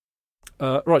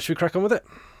Right, should we crack on with it?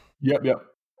 Yep.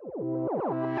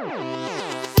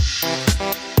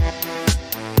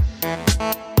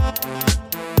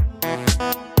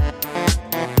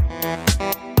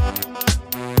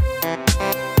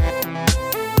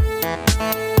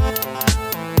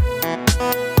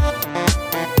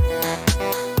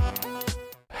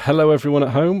 Hello everyone at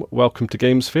home, welcome to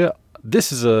Gamesphere.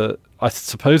 This is I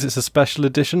suppose it's a special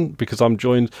edition because I'm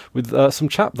joined with some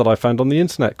chap that I found on the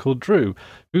internet called Drew,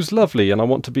 who's lovely and I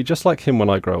want to be just like him when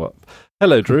I grow up.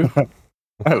 Hello, Drew.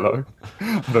 Hello.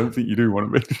 I don't think you do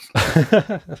want to be.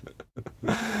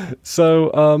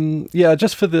 So,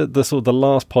 just for the sort of the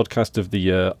last podcast of the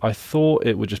year, I thought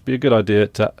it would just be a good idea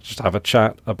to just have a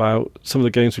chat about some of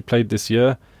the games we played this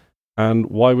year and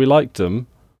why we liked them.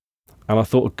 And I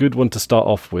thought a good one to start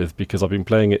off with, because I've been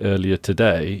playing it earlier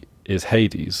today, is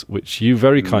Hades, which you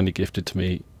very kindly gifted to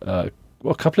me a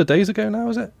couple of days ago now,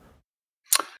 is it?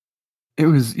 It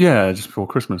was, just before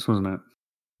Christmas, wasn't it?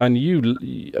 And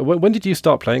when did you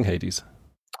start playing Hades?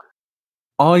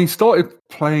 I started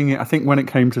playing it, I think, when it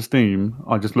came to Steam.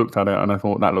 I just looked at it and I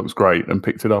thought that looks great and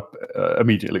picked it up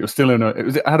immediately. It was still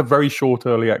it had a very short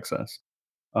early access.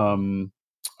 And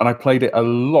I played it a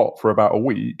lot for about a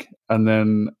week, and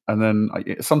then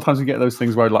sometimes you get those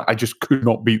things where I just could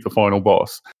not beat the final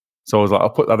boss. So I was like, I'll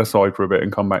put that aside for a bit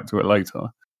and come back to it later.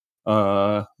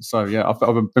 I've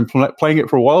been playing it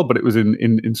for a while, but it was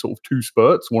in sort of two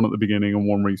spurts, one at the beginning and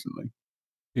one recently.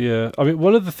 Yeah, I mean,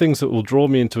 one of the things that will draw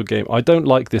me into a game, I don't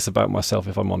like this about myself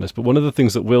if I'm honest, but one of the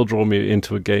things that will draw me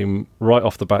into a game right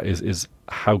off the bat is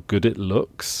how good it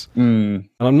looks. And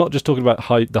I'm not just talking about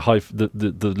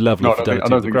the level of fidelity I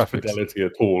don't of the think graphics. It's fidelity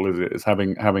at all, is it? It's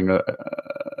having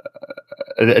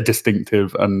a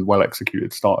distinctive and well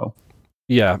executed style.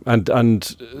 Yeah,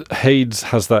 and Hades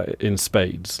has that in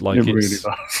spades. Like, it really does.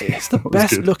 It's the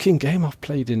best looking game I've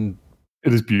played in.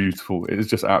 It is beautiful. It is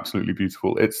just absolutely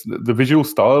beautiful. It's the visual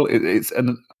style. It's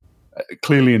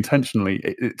clearly intentionally.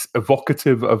 It's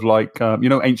evocative of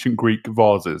ancient Greek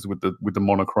vases with the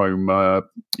monochrome,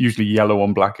 usually yellow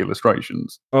on black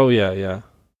illustrations. Oh yeah.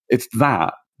 It's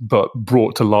that, but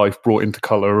brought to life, brought into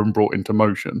color, and brought into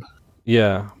motion.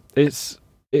 Yeah, it's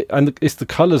the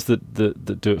colors that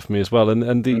do it for me as well.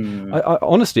 And I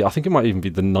honestly, I think it might even be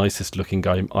the nicest looking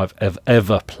game I've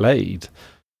ever played.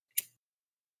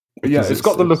 Yeah, it's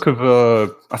got the look of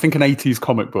I think an 80s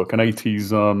comic book, an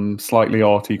 80s slightly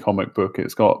arty comic book.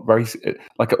 It's got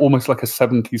almost like a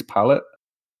 70s palette.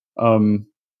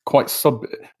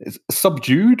 It's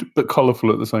subdued but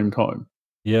colourful at the same time.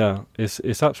 Yeah,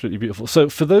 it's absolutely beautiful. So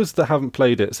for those that haven't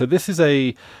played it, so this is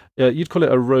you'd call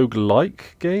it a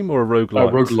roguelike game or a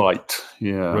roguelite? Roguelite,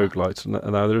 yeah. Roguelite.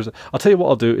 Now I'll tell you what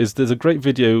I'll do is there's a great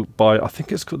video by, I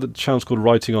think it's called, the channel's called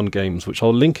Writing on Games, which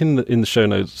I'll link in the show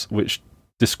notes, which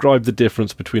describe the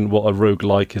difference between what a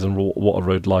roguelike is and what a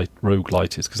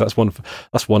roguelite is, because that's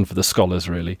one for the scholars,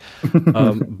 really.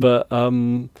 But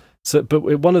one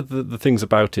of the things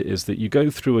about it is that you go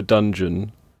through a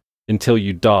dungeon until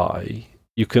you die.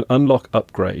 You can unlock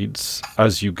upgrades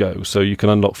as you go, so you can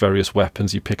unlock various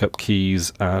weapons. You pick up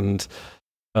keys, and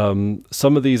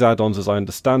some of these add-ons, as I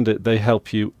understand it, they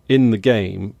help you in the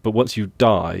game. But once you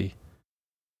die,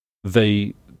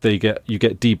 you get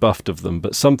debuffed of them.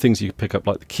 But some things you pick up,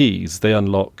 like the keys, they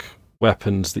unlock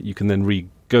weapons that you can then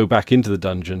go back into the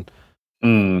dungeon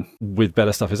with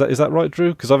better stuff. Is that right,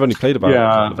 Drew? Because I've only played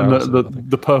about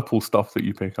the purple stuff that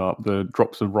you pick up, the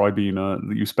drops of Ribena,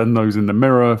 that you spend those in the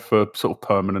mirror for sort of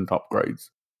permanent upgrades.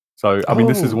 So I mean,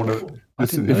 this is one of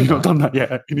if you've not done that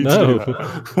yet, you need to do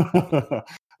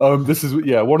that. This is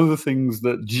one of the things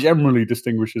that generally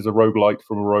distinguishes a roguelite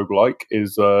from a roguelike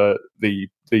is the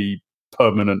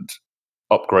permanent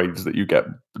upgrades that you get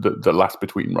that last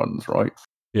between runs, right?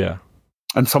 Yeah.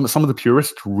 And some of the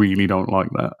purists really don't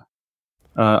like that.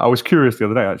 I was curious the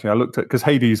other day, actually. I looked at, because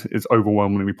Hades is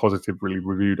overwhelmingly positively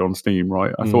reviewed on Steam,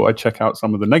 right? I thought I'd check out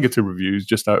some of the negative reviews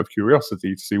just out of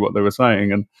curiosity to see what they were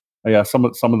saying. And some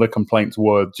of the complaints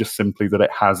were just simply that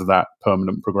it has that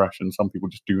permanent progression. Some people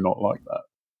just do not like that.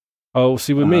 Oh,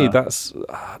 see, with me, that's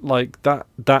like that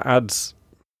adds.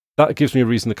 That gives me a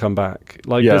reason to come back.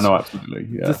 Absolutely.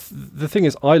 Yeah. The thing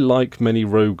is, I like many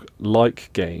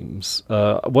rogue-like games.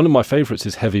 One of my favourites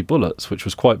is Heavy Bullets, which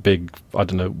was quite big, I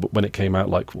don't know, when it came out,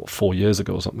 4 years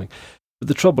ago or something. But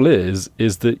the trouble is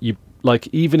that you,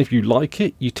 even if you like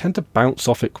it, you tend to bounce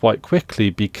off it quite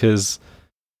quickly because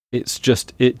it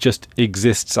just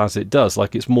exists as it does.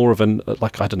 It's more of an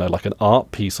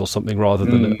art piece or something rather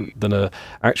than a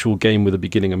actual game with a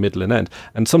beginning, a middle, and end.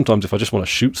 And sometimes if I just want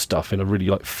to shoot stuff in a really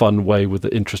fun way with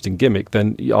an interesting gimmick,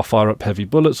 then I'll fire up Heavy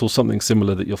Bullets or something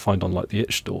similar that you'll find on the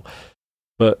itch store.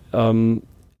 But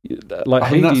like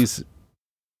Hades.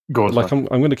 Go on, like I'm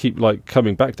going to keep like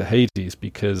coming back to Hades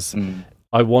because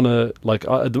I want to like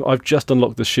I've just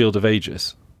unlocked the Shield of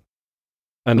Aegis,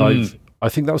 and I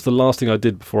think that was the last thing I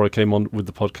did before I came on with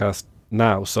the podcast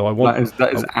now. So I want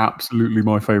that is absolutely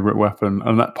my favorite weapon,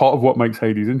 and that part of what makes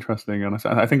Hades interesting. And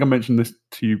I think I mentioned this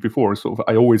to you before. Is sort of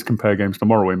I always compare games to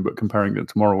Morrowind, but comparing it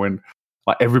to Morrowind,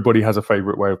 like everybody has a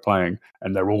favorite way of playing,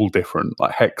 and they're all different.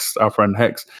 Like Hex, our friend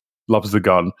Hex, loves the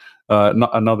gun.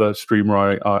 Another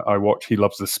streamer I watch, he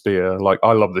loves the spear. Like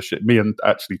I love the shit. Me and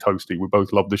actually Toasty, we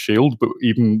both love the shield, but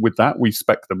even with that, we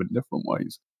spec them in different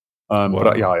ways.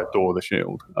 But I adore the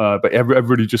shield. But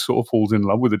everybody just sort of falls in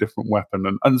love with a different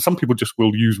weapon, and some people just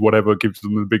will use whatever gives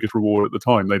them the biggest reward at the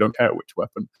time. They don't care which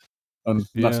weapon, and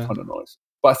that's kind of nice.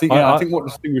 But I think I think what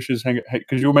distinguishes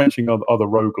because you're mentioning other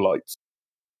roguelites.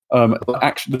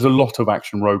 There's a lot of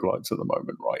action roguelites at the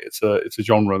moment, right? It's a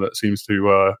genre that seems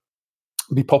to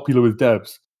be popular with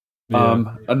devs,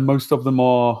 and most of them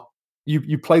are.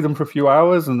 You play them for a few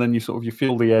hours and then you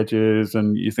feel the edges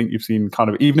and you think you've seen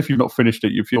kind of, even if you've not finished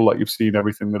it, you feel like you've seen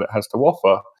everything that it has to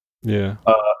offer. Yeah.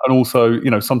 And also,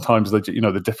 sometimes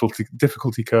the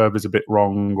difficulty curve is a bit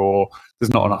wrong, or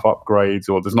there's not enough upgrades,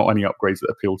 or there's not any upgrades that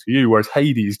appeal to you. Whereas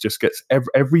Hades just gets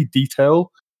every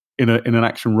detail in an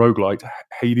action roguelite.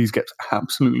 Hades gets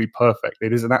absolutely perfect.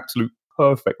 It is an absolute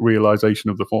perfect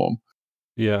realization of the form.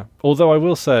 Yeah. Although I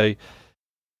will say,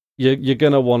 you're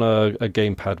going to want a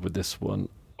gamepad with this one.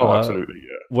 Oh, absolutely,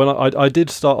 yeah. When I did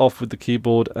start off with the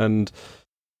keyboard, and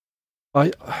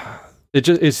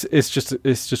it's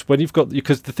just when you've got,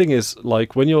 because the thing is,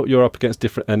 like when you're up against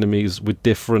different enemies with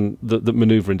different that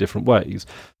maneuver in different ways.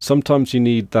 Sometimes you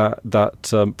need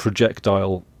that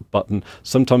projectile button.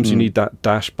 Sometimes you need that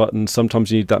dash button.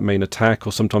 Sometimes you need that main attack,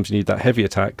 or sometimes you need that heavy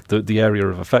attack, the area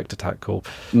of effect attack, or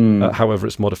however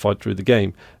it's modified through the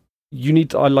game.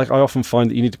 I often find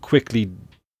that you need to quickly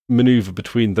maneuver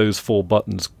between those four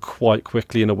buttons quite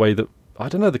quickly in a way that, I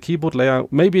don't know, the keyboard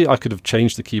layout, maybe I could have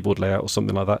changed the keyboard layout or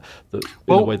something like that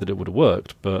in a way that it would have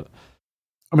worked. But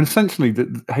I mean, essentially,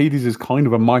 Hades is kind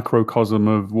of a microcosm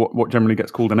of what generally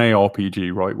gets called an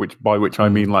ARPG, right? By which I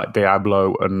mean like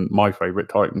Diablo and my favorite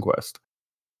Titan Quest.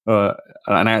 And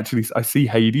I see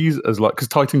Hades as like, because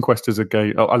Titan Quest is a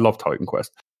game. I love Titan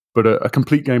Quest. But a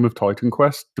complete game of Titan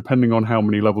Quest, depending on how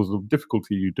many levels of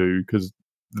difficulty you do, because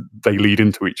they lead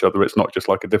into each other, it's not just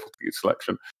like a difficulty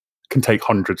selection, can take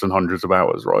hundreds and hundreds of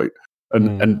hours, right?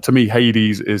 And to me,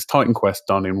 Hades is Titan Quest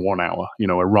done in 1 hour.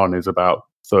 A run is about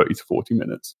 30 to 40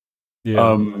 minutes.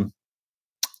 Yeah.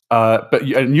 But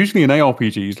usually in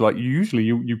ARPGs, like usually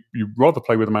you rather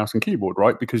play with a mouse and keyboard,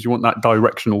 right? Because you want that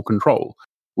directional control,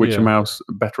 which a mouse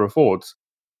better affords.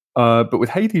 But with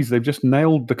Hades, they've just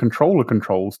nailed the controller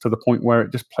controls to the point where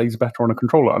it just plays better on a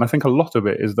controller. And I think a lot of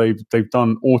it is they've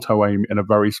done auto aim in a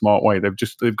very smart way. They've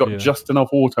got just enough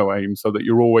auto aim so that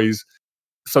you're always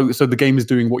so the game is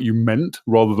doing what you meant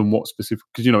rather than what specific.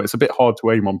 Because it's a bit hard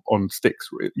to aim on sticks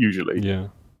usually. Yeah.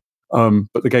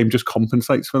 But the game just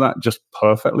compensates for that just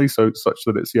perfectly, so such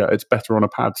that it's better on a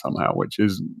pad somehow, which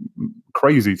is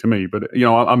crazy to me. But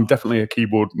I'm definitely a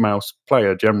keyboard mouse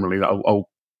player generally. I'll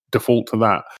default to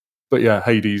that. But yeah,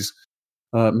 Hades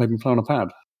made me play on a pad.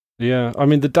 Yeah, I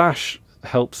mean the dash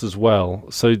helps as well.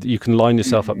 So you can line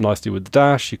yourself up nicely with the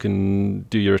dash. You can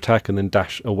do your attack and then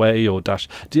dash away or dash.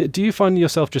 Do you find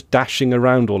yourself just dashing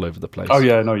around all over the place? Oh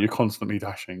yeah, no, you're constantly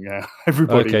dashing. Yeah,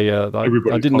 everybody. Okay, yeah. I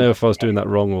didn't know if I was doing that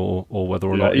wrong or whether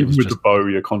or not. Even with the bow,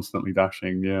 you're constantly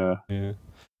dashing. Yeah. Yeah.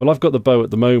 Well, I've got the bow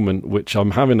at the moment, which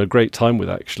I'm having a great time with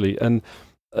actually, and.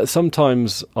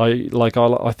 Sometimes I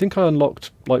think I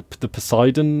unlocked like the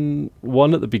Poseidon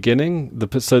one at the beginning.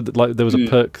 So that like there was a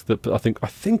perk that I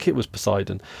think it was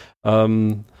Poseidon,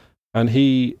 and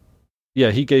he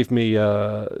gave me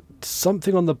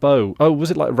something on the bow. Oh,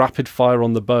 was it like rapid fire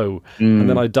on the bow? And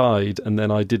then I died, and then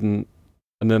I didn't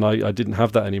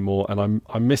have that anymore, and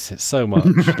I miss it so much.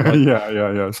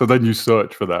 Yeah. So then you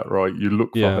search for that, right? You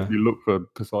look for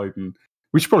Poseidon.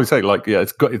 We should probably say,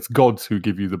 it's gods who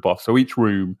give you the buff. So each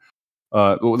room,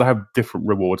 they have different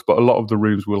rewards, but a lot of the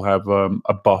rooms will have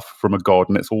a buff from a god,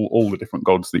 and it's all the different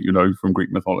gods that you know from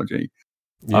Greek mythology.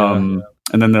 And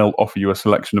then they'll offer you a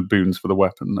selection of boons for the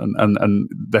weapon, and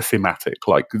they're thematic.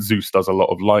 Like Zeus does a lot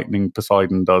of lightning,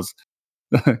 Poseidon does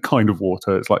kind of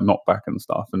water. It's like knockback and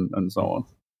stuff, and so on.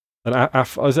 And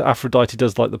Aphrodite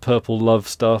does like the purple love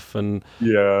stuff, and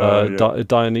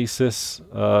Dionysus.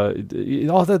 I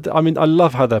mean, I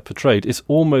love how they're portrayed. It's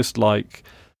almost like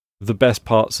the best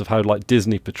parts of how like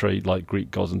Disney portrayed like Greek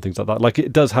gods and things like that. Like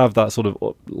it does have that sort of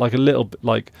like a little bit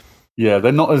like. Yeah,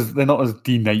 they're not as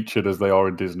denatured as they are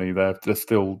in Disney.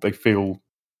 They feel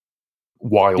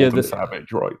wild and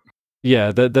savage, right?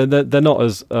 Yeah, they're not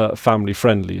as family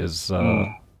friendly as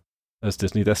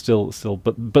Disney. They're still,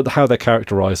 but how they're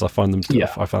characterized, I find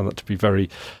that to be very.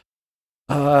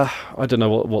 I don't know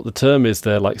what the term is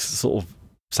there, like sort of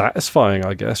satisfying,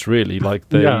 I guess. Really, like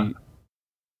they.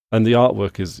 And the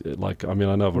artwork is like, I mean,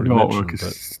 I know I've already mentioned,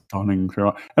 but stunning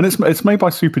throughout. And it's made by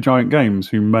Supergiant Games,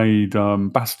 who made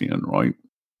Bastion, right?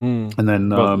 And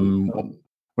then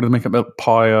what did they make about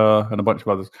Pyre and a bunch of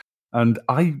others? And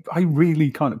I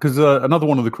really kind of, because another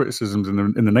one of the criticisms in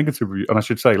the negative review, and I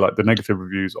should say, like, the negative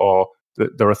reviews are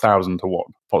that they're 1,000 to 1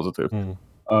 positive.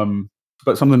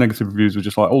 But some of the negative reviews were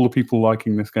just like, all the people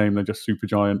liking this game, they're just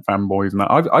Supergiant fanboys and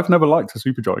that. I've never liked a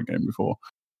Supergiant game before.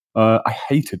 I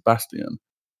hated Bastion.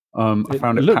 I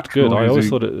found it looked good. I always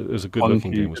thought it was a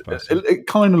good-looking game. It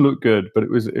kind of looked good, but it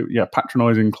was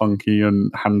patronising, clunky, and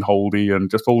hand-holdy,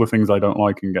 and just all the things I don't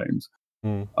like in games.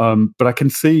 But I can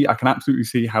absolutely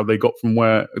see how they got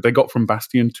from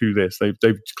Bastion to this.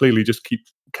 They've clearly just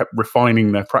kept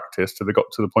refining their practice till they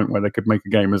got to the point where they could make a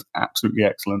game as absolutely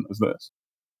excellent as this.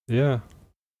 Yeah.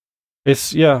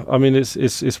 It's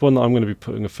one that I'm going to be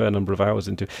putting a fair number of hours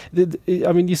into.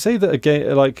 I mean, you say that a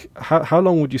game, like how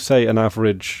long would you say an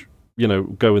average,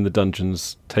 go in the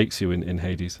dungeons takes you in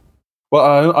Hades?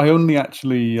 Well, I only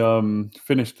actually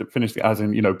finished it as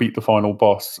in beat the final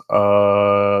boss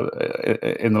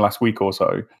in the last week or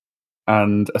so,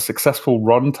 and a successful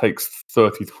run takes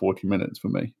 30 to 40 minutes for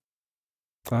me.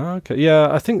 Okay,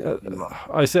 yeah, I think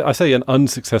I say an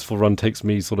unsuccessful run takes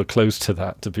me sort of close to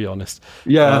that, to be honest.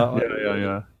 Yeah.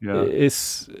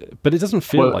 But it doesn't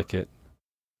feel like it.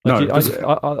 Like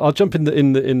I'll jump in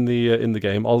the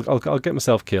game. I'll get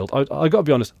myself killed. I got to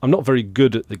be honest. I'm not very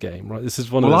good at the game. Right, this is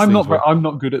one of those things. I'm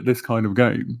not good at this kind of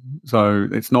game, so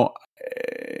it's not.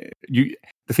 The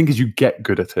thing is, you get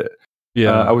good at it.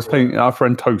 Yeah, I was playing our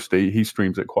friend Toasty. He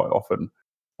streams it quite often,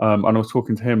 and I was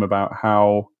talking to him about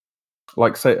how.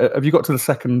 Like, say, have you got to the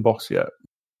second boss yet?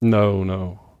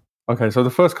 No. Okay, so the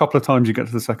first couple of times you get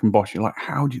to the second boss, you're like,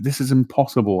 this is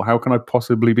impossible. How can I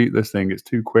possibly beat this thing? It's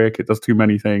too quick. It does too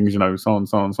many things, so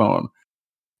on.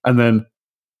 And then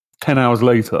 10 hours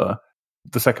later,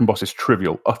 the second boss is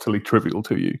utterly trivial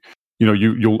to you.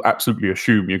 You'll absolutely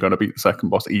assume you're going to beat the second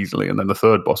boss easily, and then the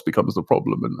third boss becomes the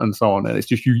problem, and so on. And it's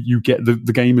just you get the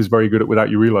game is very good at, without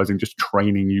you realizing, just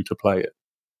training you to play it.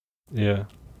 Yeah.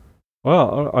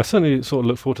 Well, I certainly sort of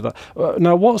look forward to that.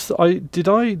 Now, did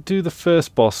I do the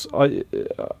first boss?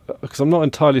 Because I'm not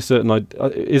entirely certain.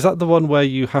 Is that the one where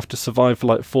you have to survive for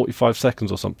like 45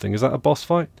 seconds or something? Is that a boss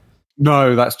fight?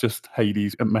 No, that's just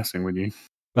Hades messing with you.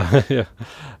 Yeah.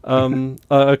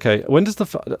 Okay. When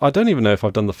does I don't even know if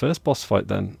I've done the first boss fight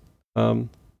then.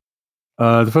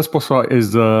 The first boss fight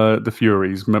is the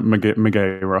Furies,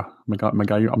 Megaera.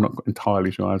 I'm not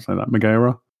entirely sure how to say that.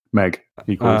 Megaera, Meg.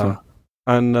 He calls her.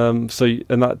 And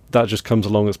that just comes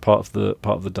along as part of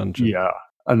the dungeon. Yeah,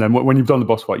 and then when you've done the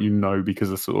boss fight, because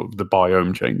of sort of the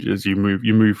biome changes,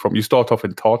 you start off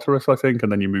in Tartarus, I think,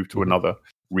 and then you move to another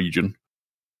region.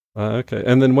 Okay,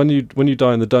 and then when you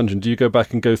die in the dungeon, do you go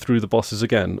back and go through the bosses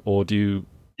again, or do you?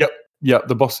 Yep.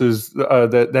 The bosses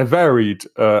they're varied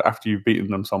after you've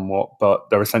beaten them somewhat, but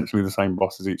they're essentially the same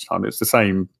bosses each time. It's the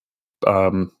same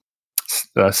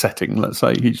setting, let's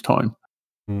say, each time.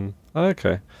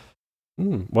 Okay.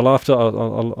 Well,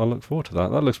 I'll look forward to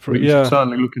that. That looks pretty. You should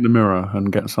certainly look in the mirror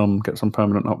and get some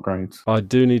permanent upgrades. I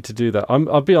do need to do that.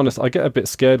 I'll be honest. I get a bit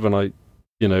scared when I,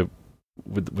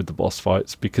 with the boss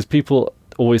fights, because people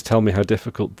always tell me how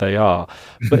difficult they are.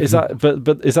 But is that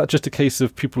but is that just a case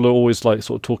of people are always like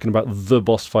sort of talking about the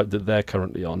boss fight that they're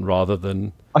currently on rather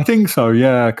than? I think so.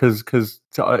 Yeah, because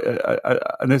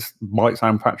and this might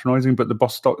sound patronising, but the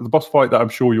boss fight that I'm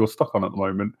sure you're stuck on at the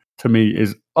moment, to me,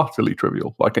 is utterly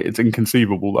trivial. Like, it's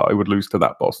inconceivable that I would lose to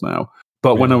that boss now.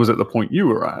 But when I was at the point you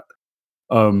were at,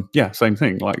 same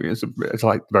thing. Like, it's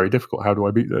like very difficult. How do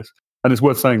I beat this? And it's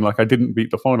worth saying, like, I didn't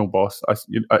beat the final boss.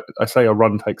 I say a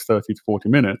run takes 30 to 40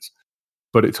 minutes,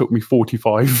 but it took me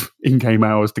 45 in-game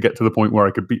hours to get to the point where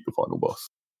I could beat the final boss.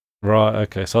 Right.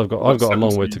 Okay. So I've got a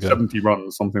long way to go. 70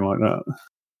 runs, something like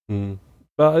that.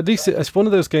 But at least it's one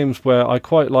of those games where I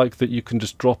quite like that you can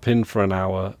just drop in for an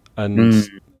hour and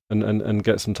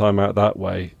get some time out that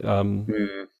way.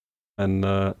 And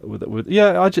I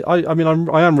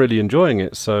am really enjoying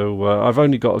it. So I've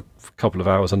only got a couple of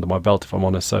hours under my belt, if I'm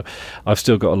honest. So I've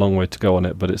still got a long way to go on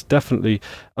it. But it's definitely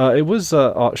it was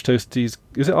Arch Toasty's.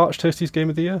 Is it Arch Toasty's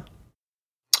Game of the Year?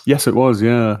 Yes, it was.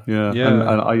 Yeah.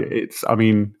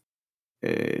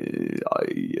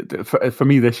 For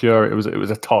me this year, it was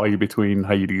a tie between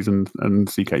Hades and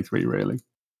CK3, really.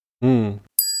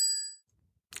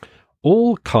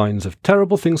 All kinds of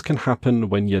terrible things can happen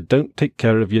when you don't take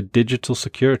care of your digital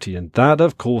security, and that,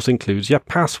 of course, includes your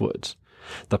passwords.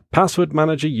 The password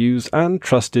manager used and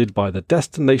trusted by the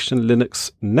Destination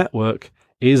Linux network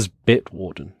is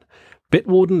Bitwarden.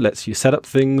 Bitwarden lets you set up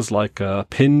things like a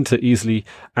PIN to easily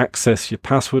access your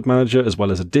password manager, as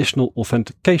well as additional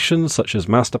authentications such as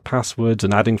master passwords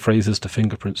and adding phrases to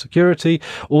fingerprint security,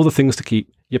 all the things to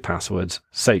keep your passwords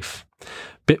safe.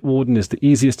 Bitwarden is the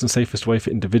easiest and safest way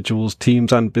for individuals,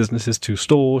 teams and businesses to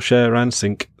store, share and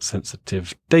sync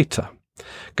sensitive data.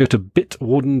 Go to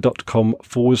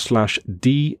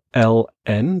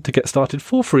bitwarden.com/DLN to get started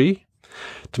for free.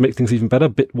 To make things even better,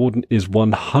 Bitwarden is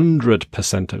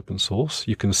 100% open source.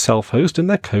 You can self-host and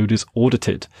their code is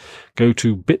audited. Go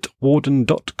to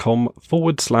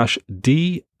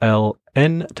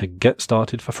bitwarden.com/DLN to get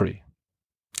started for free.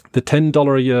 The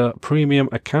 $10 a year premium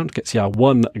account gets you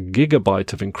 1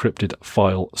 gigabyte of encrypted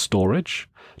file storage,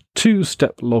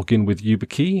 2-step login with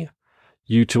YubiKey,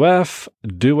 U2F,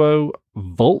 Duo,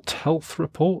 Vault Health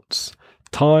Reports,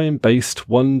 time-based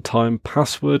one-time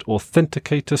password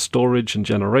authenticator storage and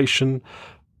generation,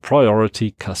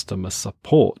 priority customer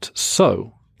support.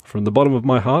 So, from the bottom of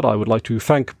my heart, I would like to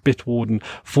thank Bitwarden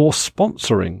for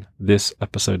sponsoring this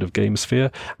episode of GameSphere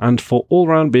and for all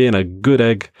round being a good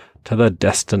egg to the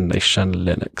Destination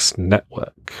Linux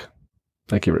network.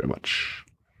 Thank you very much.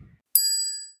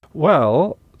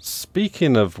 Well,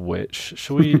 speaking of which,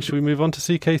 should we move on to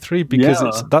CK3,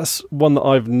 because that's one that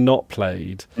I've not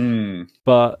played,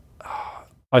 but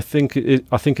I think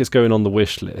it's going on the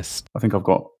wish list. I think I've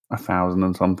got 1,000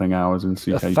 and something hours in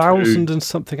CK2. 1,000 and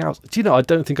something hours. Do you know? I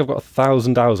don't think I've got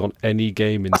 1,000 hours on any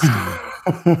game in Steam.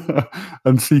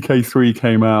 And CK3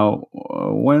 came out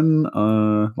when,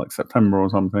 like September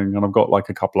or something, and I've got like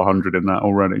a couple of hundred in that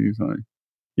already. So,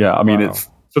 yeah, I mean, it's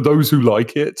for those who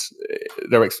like it.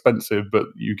 They're expensive, but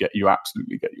you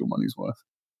absolutely get your money's worth.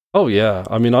 Oh yeah,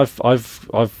 I mean, I've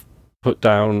put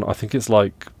down, I think it's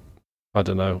like, I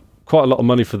don't know, quite a lot of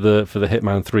money for the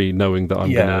Hitman 3, knowing that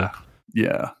I'm gonna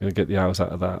get the hours out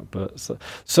of that. But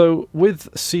so with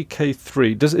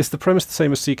CK3, is the premise the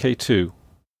same as CK2?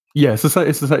 Yeah, it's an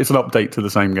update to the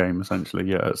same game essentially.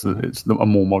 Yeah, it's a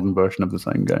more modern version of the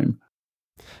same game.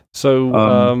 So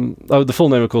the full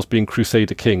name, of course, being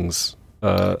Crusader Kings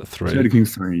 3. Crusader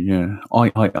Kings 3, yeah.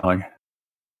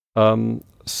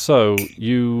 So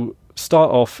you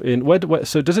start off in where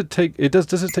so does it take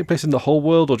place in the whole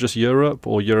world, or just Europe,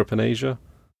 or Europe and Asia?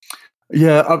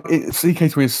 Yeah,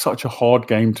 CK3 is such a hard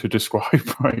game to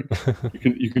describe, right?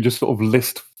 you can just sort of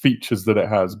list features that it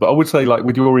has, but I would say, like,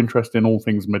 with your interest in all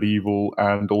things medieval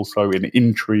and also in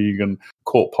intrigue and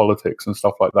court politics and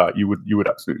stuff like that, you would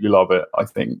absolutely love it, I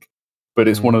think. But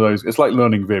it's one of those. It's like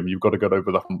learning Vim. You've got to get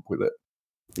over the hump with it.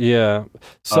 Yeah.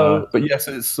 So, but yes,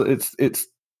 it's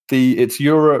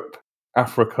Europe,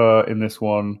 Africa in this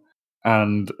one,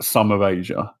 and some of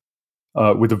Asia.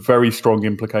 With a very strong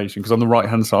implication, because on the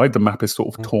right-hand side, the map is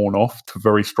sort of torn off to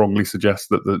very strongly suggest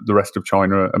that the rest of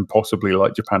China and possibly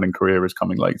like Japan and Korea is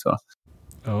coming later.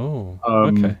 Oh,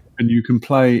 okay. And you can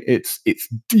play, it's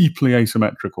deeply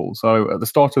asymmetrical. So at the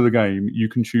start of the game, you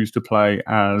can choose to play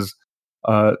as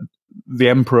the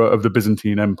Emperor of the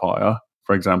Byzantine Empire,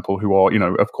 for example, who are,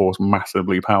 of course,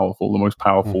 massively powerful, the most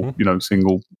powerful,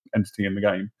 single entity in the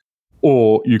game.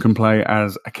 Or you can play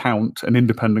as a count, an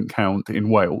independent count in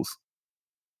Wales.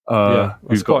 The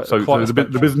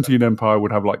Byzantine Empire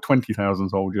would have like 20,000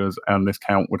 soldiers, and this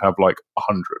count would have like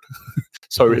 100.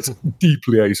 So it's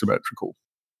deeply asymmetrical.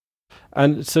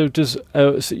 And so does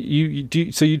you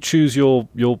choose your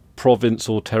province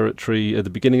or territory at the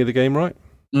beginning of the game, right?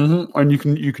 Mm-hmm. And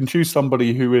you can choose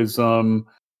somebody who is so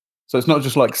it's not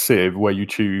just like Civ where you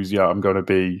choose I'm going to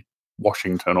be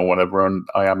Washington or whatever, and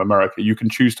I am America. You can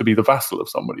choose to be the vassal of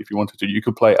somebody if you wanted to. You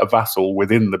could play a vassal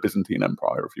within the Byzantine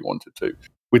Empire if you wanted to,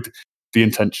 with the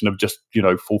intention of just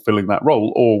fulfilling that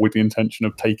role, or with the intention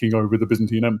of taking over the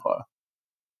Byzantine Empire.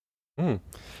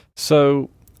 So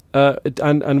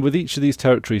and with each of these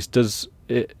territories, does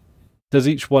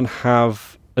each one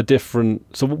have a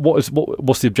different? So what's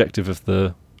the objective of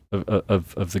the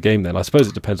game then? I suppose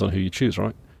it depends on who you choose,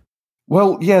 right?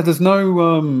 Well, yeah, there's no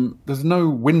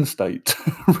win state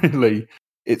really.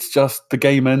 It's just the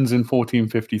game ends in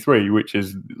 1453, which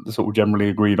is the sort of generally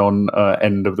agreed on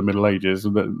end of the Middle Ages,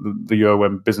 the year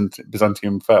when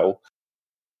Byzantium fell.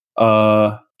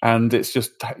 And it's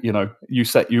just you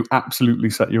absolutely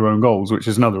set your own goals, which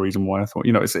is another reason why I thought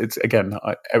it's again,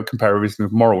 I would compare everything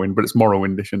with Morrowind, but it's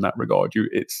Morrowindish in that regard.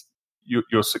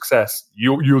 Your success.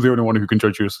 You're the only one who can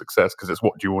judge your success because it's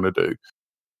what you want to do.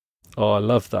 Oh, I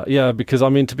love that. Yeah, because I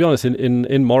mean, to be honest, in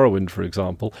Morrowind, for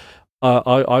example,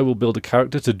 I will build a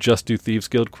character to just do Thieves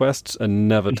Guild quests and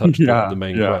never touch the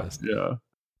main quest. Yeah.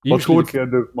 Well, towards the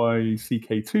end of my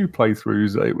CK2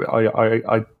 playthroughs,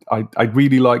 I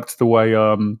really liked the way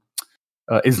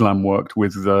Islam worked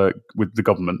with the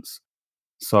governments.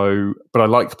 So, but I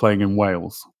liked playing in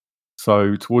Wales.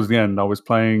 So towards the end, I was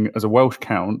playing as a Welsh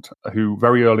count who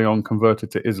very early on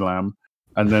converted to Islam,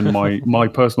 and then my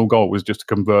personal goal was just to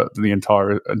convert the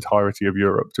entirety of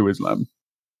Europe to Islam.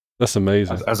 That's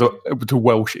amazing. To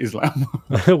Welsh Islam.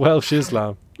 Welsh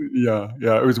Islam. Yeah.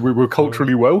 It was. We were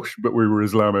culturally Welsh, but we were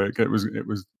Islamic. It was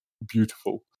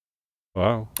beautiful.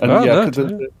 Wow.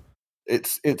 And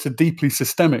it's a deeply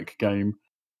systemic game,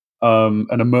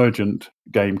 an emergent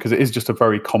game, because it is just a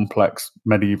very complex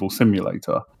medieval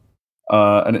simulator.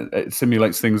 And it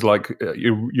simulates things like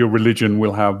your religion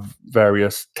will have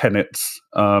various tenets,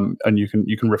 and you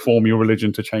can reform your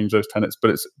religion to change those tenets.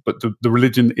 But the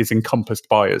religion is encompassed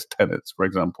by its tenets, for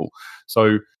example.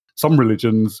 So some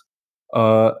religions,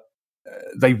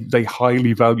 they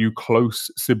highly value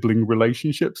close sibling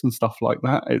relationships and stuff like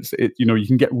that. You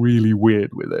can get really weird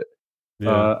with it.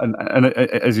 Yeah. And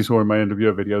as you saw in my end of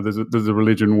your video, there's a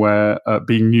religion where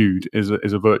being nude is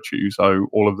a virtue. So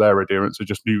all of their adherents are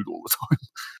just nude all the time.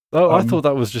 Oh, I thought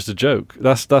that was just a joke.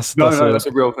 That's that's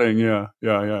a real thing. Yeah.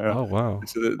 Oh wow.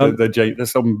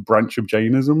 There's some branch of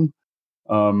Jainism.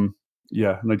 And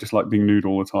they just like being nude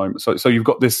all the time. So you've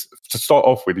got this to start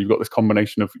off with. You've got this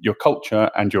combination of your culture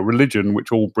and your religion,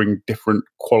 which all bring different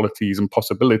qualities and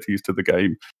possibilities to the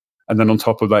game. And then on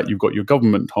top of that, you've got your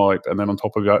government type. And then on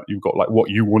top of that, you've got like what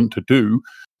you want to do,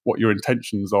 what your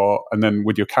intentions are. And then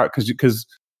with your character, because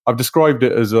I've described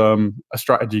it as a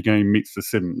strategy game meets The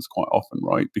Sims quite often,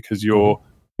 right? Because you're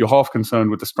half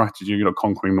concerned with the strategy,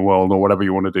 conquering the world or whatever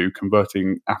you want to do,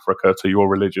 converting Africa to your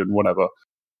religion, whatever.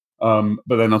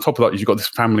 But then on top of that, you've got this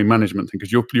family management thing,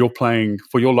 because you're playing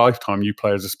for your lifetime. You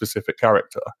play as a specific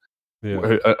character.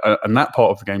 Yeah. And that part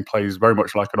of the game plays very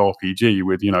much like an RPG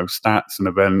with stats and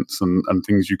events and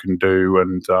things you can do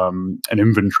and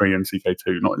inventory in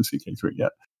CK2, not in CK3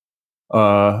 yet.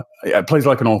 It plays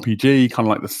like an RPG, kind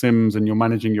of like The Sims, and you're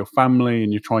managing your family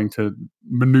and you're trying to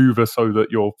maneuver so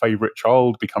that your favorite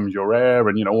child becomes your heir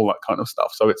and all that kind of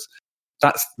stuff. So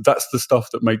that's the stuff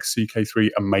that makes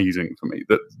CK3 amazing for me.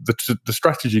 The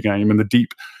strategy game and the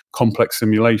deep complex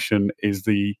simulation is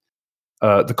the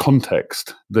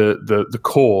context, the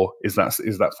core is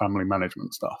that family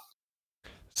management stuff.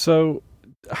 So,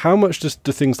 how much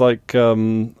do things like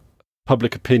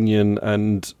public opinion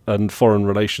and foreign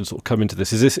relations sort of come into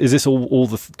this? Is this all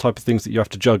the type of things that you have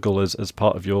to juggle as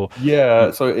part of your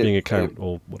being a count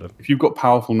or whatever? If you've got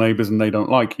powerful neighbours and they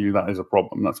don't like you, that is a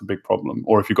problem. That's a big problem.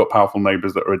 Or if you've got powerful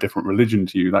neighbours that are a different religion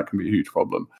to you, that can be a huge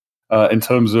problem. In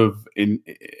terms of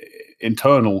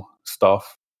internal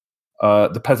stuff.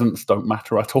 The peasants don't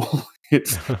matter at all.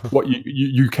 It's what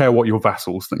you care what your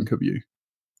vassals think of you.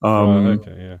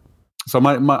 Okay, yeah. So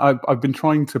I've been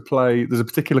trying to play. There's a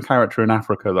particular character in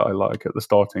Africa that I like at the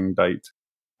starting date,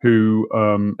 who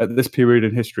at this period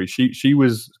in history, she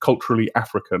was culturally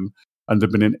African, and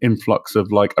there'd been an influx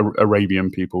of like Arabian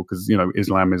people because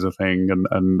Islam is a thing,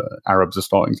 and Arabs are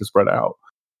starting to spread out.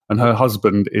 And her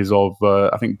husband is of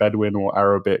I think Bedouin or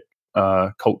Arabic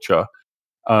culture.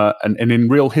 And in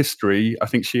real history, I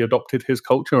think she adopted his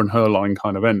culture and her line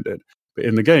kind of ended. But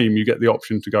in the game, you get the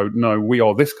option to go, no, we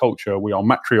are this culture, we are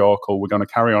matriarchal, we're going to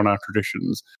carry on our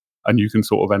traditions. And you can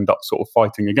sort of end up sort of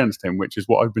fighting against him, which is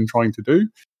what I've been trying to do.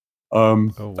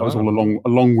 That was all a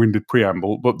long-winded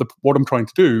preamble. But what I'm trying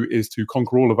to do is to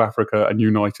conquer all of Africa and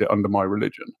unite it under my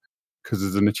religion, because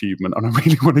it's an achievement and I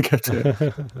really want to get it.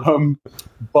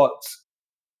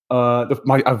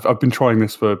 I've been trying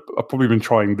this I've probably been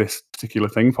trying this particular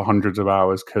thing for hundreds of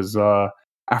hours because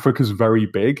Africa's very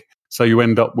big. So you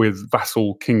end up with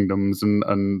vassal kingdoms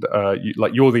and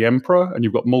you're the emperor and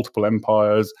you've got multiple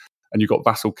empires and you've got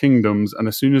vassal kingdoms. And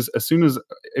as soon as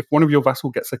if one of your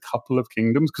vassal gets a couple of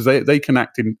kingdoms, because they can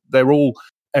act in, they're all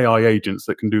AI agents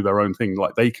that can do their own thing.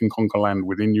 Like they can conquer land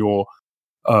within your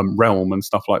realm and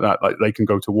stuff like that. Like they can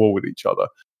go to war with each other.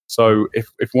 So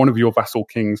if one of your vassal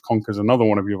kings conquers another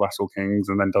one of your vassal kings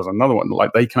and then does another one,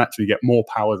 like they can actually get more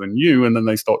power than you, and then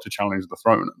they start to challenge the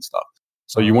throne and stuff.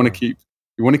 So you want to keep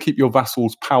your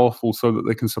vassals powerful so that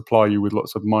they can supply you with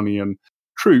lots of money and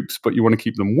troops, but you want to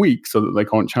keep them weak so that they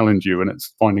can't challenge you, and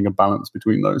it's finding a balance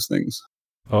between those things.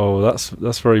 Oh,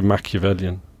 that's very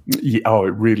Machiavellian. Yeah,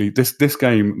 it really this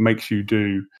game makes you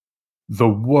do the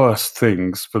worst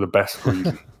things for the best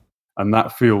reason. And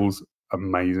that feels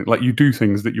amazing. Like you do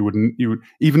things that you would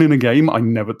even in a game.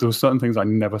 There were certain things I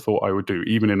never thought I would do,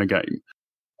 even in a game,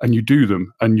 and you do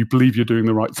them, and you believe you're doing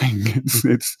the right thing.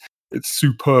 it's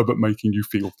superb at making you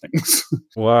feel things.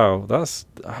 Wow,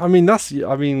 I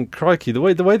mean, crikey, the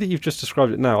way that you've just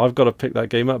described it now, I've got to pick that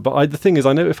game up. But the thing is,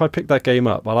 I know if I pick that game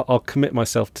up, I'll commit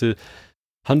myself to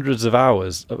hundreds of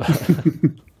hours.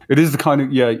 It is the kind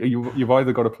of you've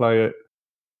either got to play it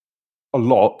a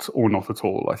lot or not at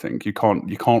all. I think you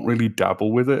can't really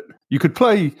dabble with it. You could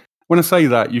play. When I say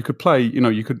that, you could play,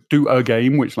 you could do a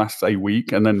game which lasts a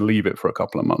week and then leave it for a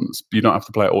couple of months. You don't have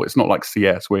to play it all. It's not like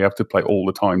CS where you have to play all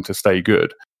the time to stay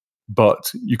good. But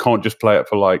you can't just play it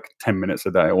for like 10 minutes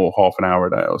a day or half an hour a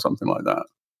day or something like that.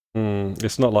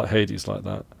 It's not like Hades like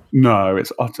that. No,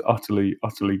 it's utterly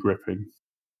gripping.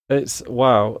 It's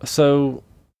wow. So,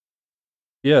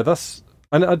 yeah, that's...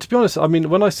 And to be honest, I mean,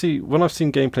 when I've seen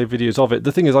gameplay videos of it,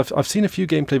 the thing is, I've seen a few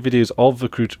gameplay videos of the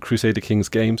Crusader Kings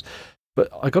games, but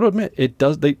I got to admit,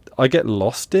 I get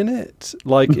lost in it,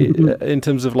 like in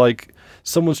terms of like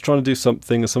someone's trying to do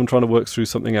something and someone trying to work through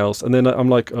something else, and then I'm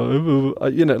like,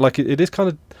 like it is kind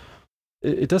of,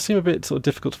 it does seem a bit sort of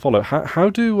difficult to follow. How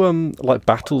do like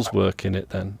battles work in it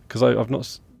then? Because I've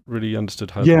not really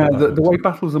understood how. Yeah, the way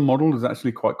battles are modeled is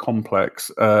actually quite complex,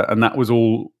 and that was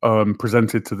all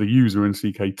presented to the user in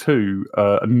CK2,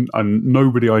 and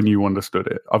nobody I knew understood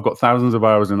it. I've got thousands of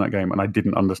hours in that game, and I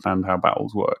didn't understand how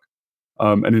battles work.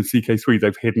 And in CK3,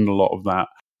 they've hidden a lot of that.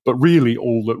 But really,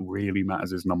 all that really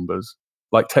matters is numbers.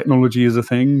 Like technology is a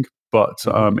thing, but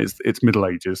it's Middle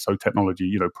Ages, so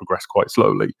technology, progressed quite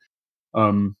slowly.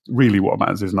 Really, what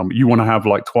matters is number. You want to have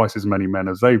like twice as many men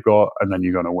as they've got, and then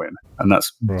you're going to win. And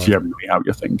that's generally how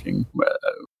you're thinking.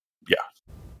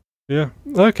 Yeah.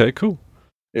 Okay. Cool.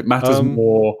 It matters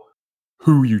more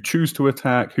who you choose to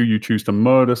attack, who you choose to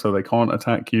murder so they can't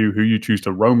attack you, who you choose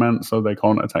to romance so they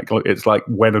can't attack. It's like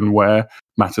when and where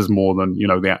matters more than,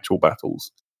 the actual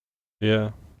battles. Yeah.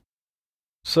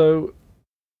 So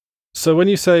when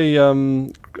you say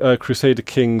Crusader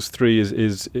Kings 3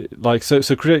 is like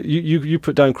you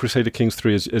put down Crusader Kings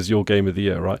 3 as your game of the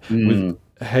year, right? With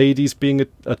Hades being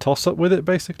a toss-up with it,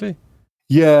 basically?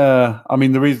 Yeah, I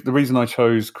mean the reason I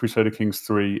chose Crusader Kings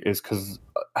 3 is because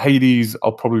Hades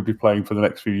I'll probably be playing for the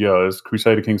next few years.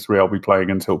 Crusader Kings 3 I'll be playing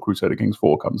until Crusader Kings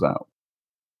 4 comes out.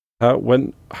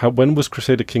 When was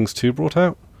Crusader Kings 2 brought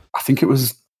out? I think it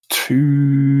was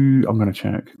 2. I'm going to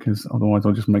check because otherwise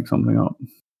I'll just make something up.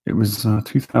 It was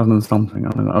 2000 and something. I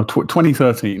don't know.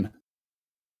 2013.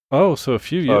 Oh, so a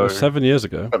few years, 7 years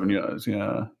ago. 7 years,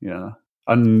 yeah.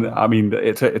 And I mean,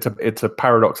 it's a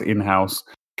Paradox in-house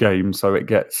game, so it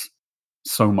gets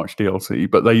so much DLC.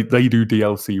 But they do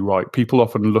DLC right. People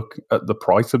often look at the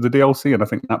price of the DLC, and I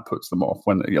think that puts them off.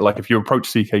 When like if you approach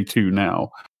CK2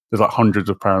 now, there's like hundreds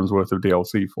of pounds worth of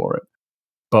DLC for it.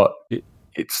 But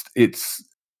it's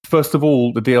first of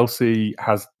all, the DLC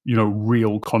has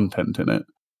real content in it.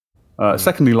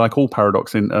 Secondly, like all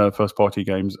Paradox in first-party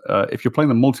games, if you're playing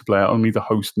the multiplayer, only the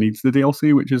host needs the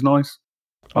DLC, which is nice.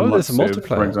 Unlike there's a multiplayer,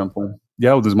 for example.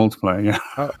 Yeah, there's multiplayer.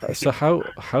 Yeah. So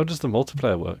how does the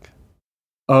multiplayer work?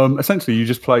 Essentially, you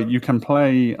just play. You can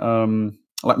play.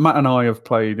 Like Matt and I have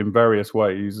played in various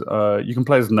ways. You can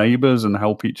play as neighbors and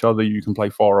help each other. You can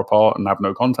play far apart and have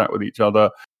no contact with each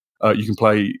other. You can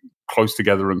play close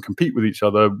together and compete with each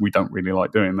other. We don't really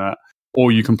like doing that. Or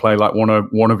you can play like one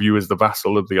of you is the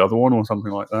vassal of the other one, or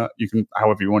something like that. You can,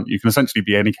 however you want. You can essentially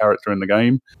be any character in the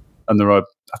game, and I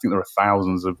think there are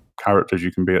thousands of characters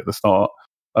you can be at the start,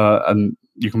 and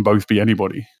you can both be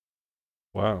anybody.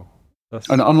 Wow!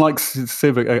 And unlike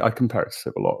Civ, I compare it to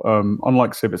Civ a lot.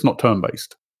 Unlike Civ, it's not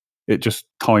turn-based. It just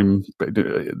time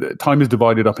is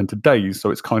divided up into days,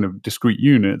 so it's kind of discrete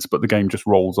units, but the game just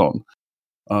rolls on.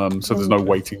 So there's no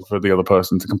waiting for the other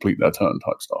person to complete their turn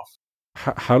type stuff.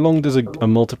 How long does a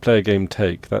multiplayer game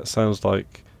take? That sounds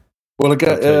like... Well,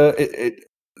 again,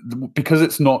 because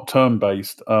it's not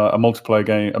turn-based, a multiplayer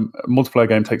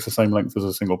game takes the same length as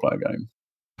a single-player game.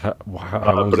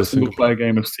 How long but a single-player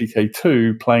game of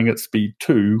CK2, playing at speed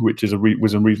 2, which is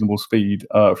was a reasonable speed,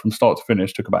 from start to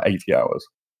finish, took about 80 hours.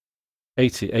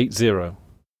 80, 80?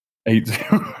 80,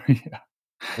 yeah.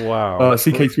 Wow.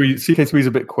 CK3 is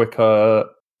a bit quicker.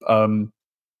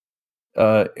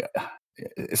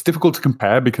 It's difficult to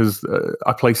compare because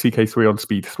I play CK3 on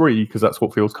speed 3 because that's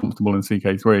what feels comfortable in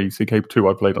CK3. CK2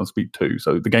 I played on speed 2,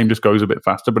 so the game just goes a bit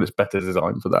faster, but it's better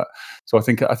designed for that. So I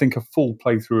think a full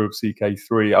playthrough of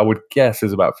CK3 I would guess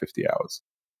is about 50 hours.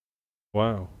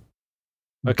 Wow.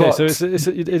 Okay, but, so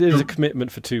it is a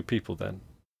commitment for two people then.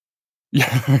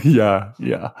 Yeah.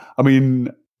 I mean,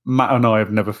 Matt and I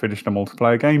have never finished a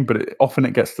multiplayer game, but often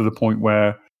it gets to the point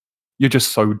where you're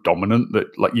just so dominant that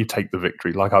like you take the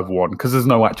victory, like I've won, because there's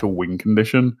no actual win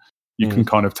condition. you can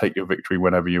kind of take your victory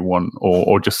whenever you want,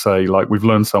 or just say, like, we've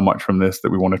learned so much from this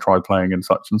that we want to try playing in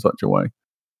such and such a way.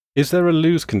 Is there a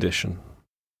lose condition?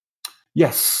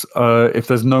 Yes. If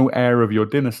there's no heir of your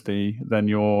dynasty, then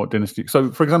your dynasty...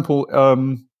 So, for example,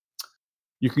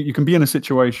 you can be in a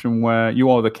situation where you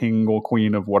are the king or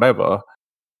queen of whatever,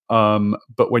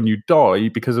 but when you die,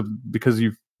 because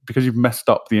you've messed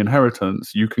up the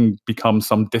inheritance, you can become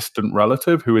some distant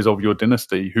relative who is of your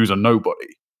dynasty, who's a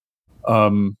nobody.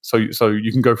 So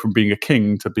you can go from being a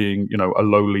king to being, a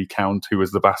lowly count who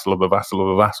is the vassal of a vassal of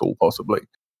a vassal, possibly.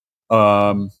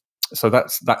 So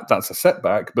that's a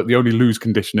setback. But the only lose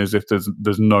condition is if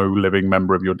there's no living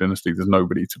member of your dynasty, there's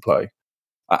nobody to play.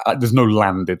 There's no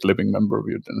landed living member of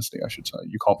your dynasty, I should say.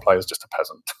 You can't play as just a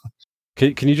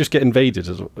peasant. Can you just get invaded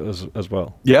as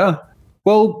well? Yeah.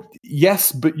 Well,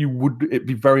 yes, but it'd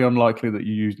be very unlikely that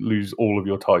you lose all of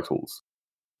your titles.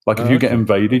 Like, if you get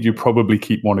invaded, you probably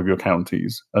keep one of your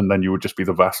counties, and then you would just be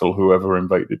the vassal whoever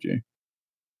invaded you.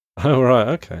 Oh, right,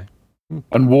 okay.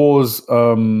 And wars,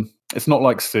 it's not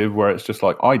like Civ, where it's just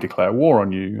like, I declare war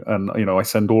on you, and I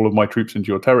send all of my troops into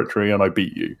your territory, and I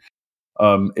beat you.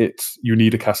 You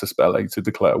need a casus belli to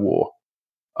declare war.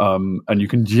 And you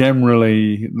can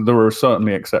generally, there are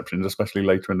certainly exceptions, especially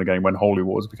later in the game when holy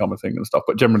wars become a thing and stuff.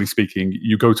 But generally speaking,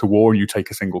 you go to war and you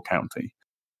take a single county.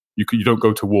 You don't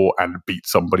go to war and beat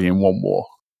somebody in one war.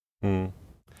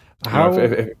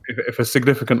 If a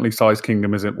significantly sized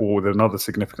kingdom is at war with another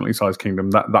significantly sized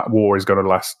kingdom, that war is going to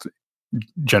last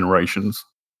generations.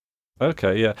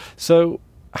 Okay, yeah. So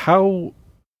how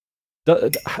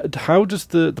does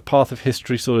the path of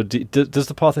history sort of does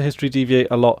the path of history deviate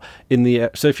a lot in the...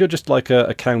 So if you're just like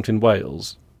a count in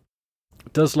Wales,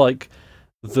 does like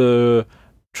the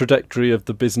trajectory of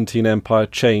the Byzantine Empire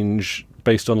change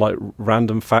based on like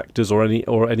random factors or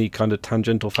any kind of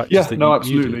tangential factors?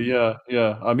 Absolutely.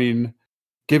 Yeah. I mean,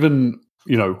 given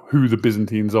who the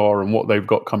Byzantines are and what they've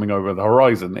got coming over the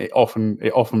horizon, it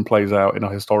often plays out in a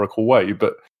historical way,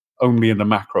 but only in the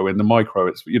macro. In the micro,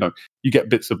 it's you get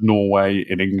bits of Norway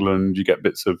in England, you get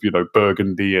bits of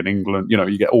Burgundy in England,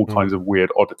 you get all kinds of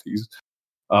weird oddities.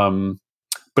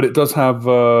 But it does have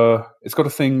it's got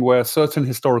a thing where certain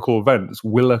historical events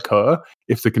will occur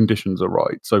if the conditions are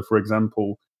right. So, for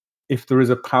example, if there is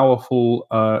a powerful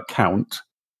count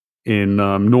in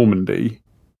Normandy,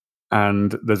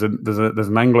 and there's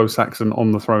an Anglo-Saxon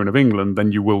on the throne of England,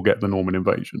 then you will get the Norman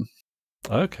invasion.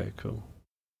 Okay, cool.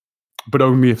 But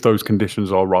only if those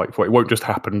conditions are right for it. It won't just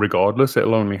happen regardless.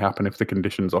 It'll only happen if the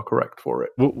conditions are correct for it.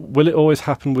 Will it always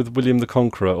happen with William the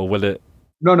Conqueror, or will it...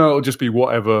 No, it'll just be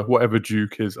whatever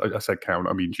duke is. I said count,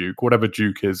 I mean duke. Whatever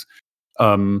duke is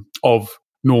of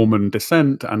Norman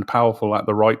descent and powerful at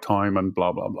the right time, and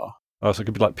blah blah blah. Oh, so it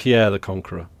could be like Pierre the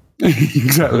Conqueror.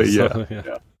 Exactly. So,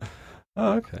 yeah.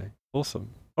 Oh, okay. Awesome.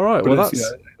 All right. Well,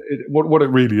 that's what it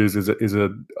really is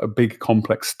a big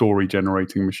complex story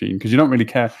generating machine, because you don't really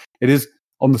care. It is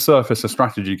on the surface a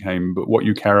strategy game, but what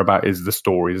you care about is the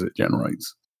stories it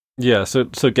generates. Yeah, so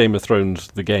Game of Thrones,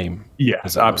 the game.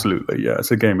 Yes, absolutely. Yeah,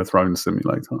 it's a Game of Thrones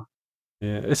simulator.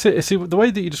 Yeah, see, the way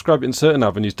that you describe it in certain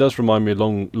avenues does remind me of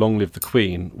Long Live the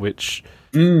Queen, which,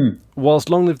 whilst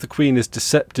Long Live the Queen is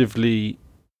deceptively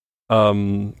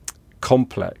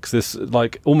complex, this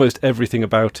like almost everything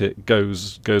about it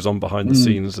goes on behind the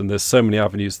scenes, and there's so many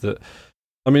avenues that...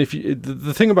 I mean, if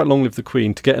the thing about Long Live the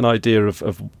Queen, to get an idea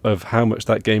of how much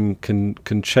that game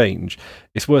can change,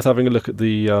 it's worth having a look at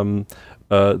the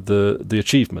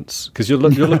achievements, because you'll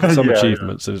look at some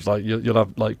achievements and it's like you'll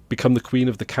have like become the queen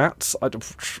of the cats.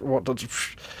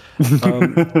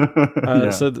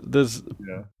 So there's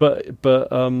but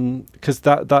because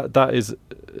that is,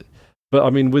 but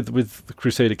I mean with the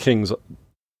Crusader Kings,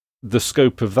 the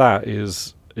scope of that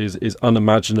is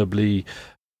unimaginably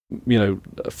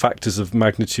factors of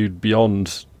magnitude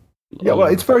beyond. Yeah, well,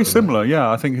 it's very similar. Yeah,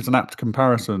 I think it's an apt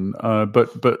comparison.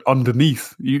 But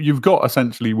underneath, you've got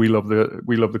essentially We Love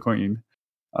the Queen,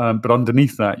 but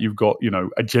underneath that, you've got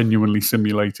a genuinely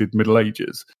simulated Middle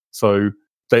Ages. So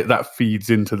that feeds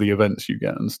into the events you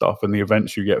get and stuff, and the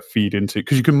events you get feed into,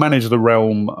 because you can manage the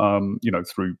realm,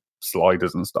 through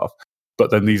sliders and stuff.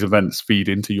 But then these events feed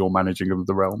into your managing of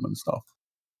the realm and stuff.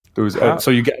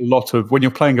 So you get a lot of, when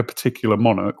you're playing a particular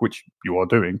monarch, which you are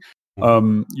doing.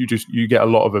 You get a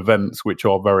lot of events which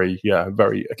are very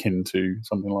akin to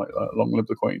something like that. Long Live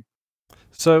the Queen.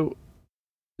 So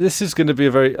this is going to be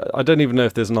a very... I don't even know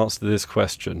if there's an answer to this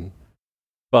question,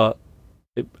 but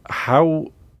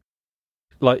how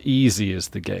easy is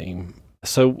the game?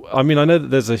 So, I mean, I know that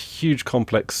there's a huge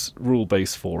complex rule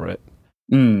base for it,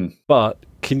 but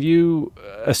can you,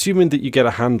 assuming that you get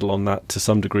a handle on that to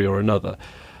some degree or another,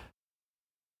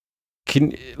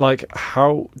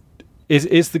 how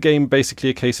is the game basically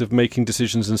a case of making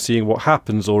decisions and seeing what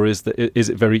happens, or is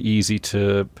it very easy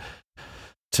to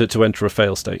enter a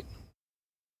fail state?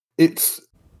 It's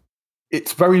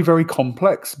very, very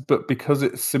complex, but because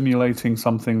it's simulating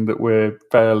something that we're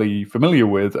fairly familiar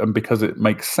with, and because it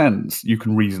makes sense, you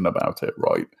can reason about it,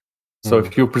 right? So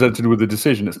if you're presented with a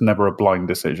decision, it's never a blind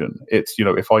decision. It's,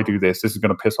 if I do this is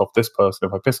going to piss off this person.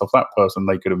 If I piss off that person,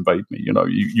 they could invade me.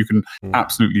 You can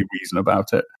absolutely reason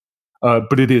about it.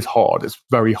 But it is hard. It's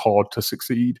very hard to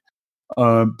succeed.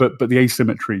 But the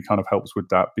asymmetry kind of helps with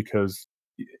that, because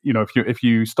if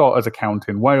you start as a count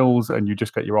in Wales and you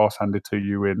just get your ass handed to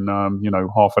you in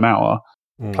half an hour,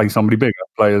 play somebody bigger,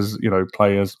 play as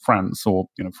France, or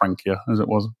Francia as it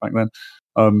was back then.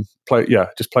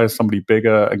 Just play as somebody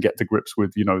bigger and get to grips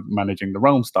with managing the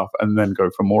realm stuff, and then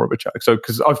go for more of a challenge. So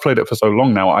because I've played it for so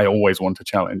long now, I always want a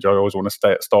challenge. I always want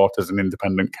to start as an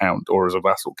independent count or as a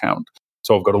vassal count.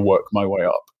 So I've got to work my way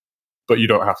up. But you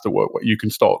don't have to work. You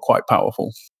can start quite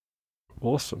powerful.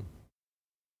 Awesome.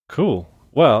 Cool.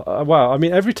 Well, wow. I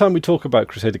mean, every time we talk about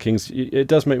Crusader Kings, it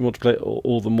does make me want to play it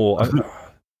all the more. I think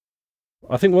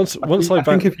I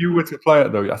think if you were to play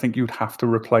it, though, I think you'd have to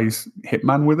replace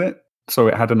Hitman with it, so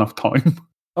it had enough time.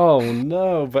 Oh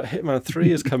no! But Hitman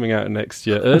 3 is coming out next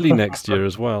year, early next year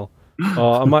as well.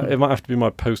 It might have to be my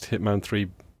post Hitman 3.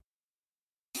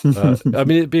 I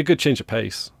mean, it'd be a good change of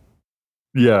pace.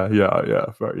 Yeah.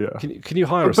 Can you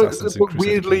hire assassins? But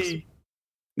weirdly,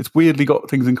 it's weirdly got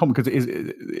things in common, because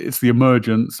it's the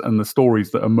emergence and the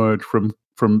stories that emerge from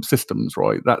systems,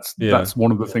 right? That's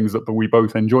one of the things that we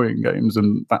both enjoy in games,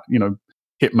 and that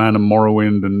Hitman and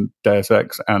Morrowind and Deus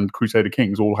Ex and Crusader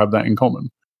Kings all have that in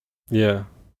common. Yeah,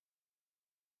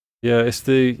 it's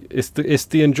the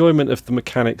enjoyment of the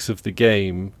mechanics of the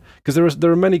game, because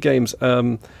there are many games.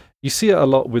 You see it a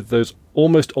lot with those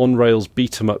almost on-rails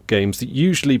beat-em-up games that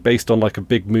usually based on like a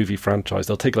big movie franchise.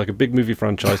 They'll take like a big movie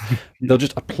franchise, they'll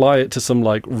just apply it to some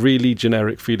like really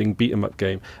generic-feeling beat-em-up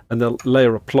game, and they'll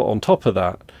layer a plot on top of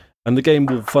that, and the game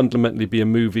will fundamentally be a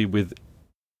movie with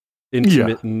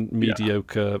intermittent,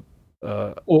 mediocre...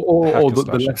 Or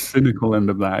the less cynical end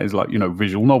of that is like,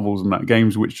 visual novels and that,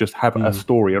 games which just have a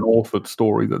story, an authored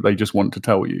story that they just want to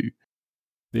tell you.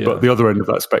 Yeah. But the other end of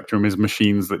that spectrum is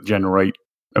machines that generate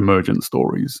emergent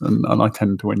stories, and I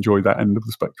tend to enjoy that end of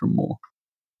the spectrum more.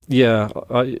 Yeah,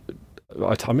 I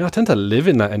mean, I tend to live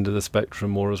in that end of the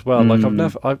spectrum more as well. Like and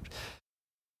that's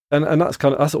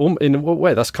in a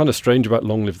way that's kind of strange about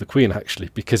Long Live the Queen, actually,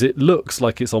 because it looks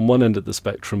like it's on one end of the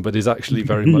spectrum, but is actually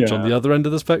very much on the other end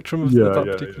of the spectrum of that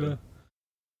particular.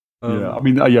 I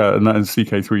mean, and that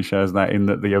CK3 shares that, in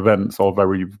that the events are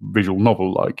very visual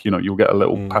novel-like. You'll get a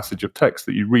little passage of text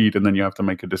that you read, and then you have to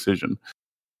make a decision.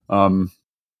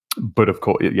 But of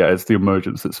course, it's the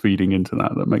emergence that's feeding into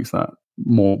that makes that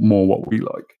more what we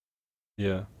like.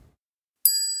 Yeah.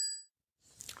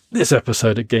 This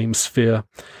episode of GameSphere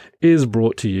is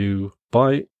brought to you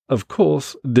by, of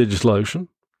course, DigitalOcean.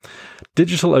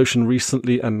 DigitalOcean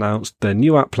recently announced their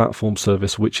new app platform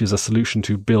service, which is a solution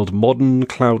to build modern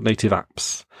cloud-native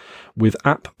apps. With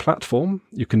App Platform,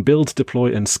 you can build,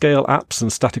 deploy, and scale apps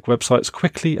and static websites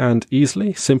quickly and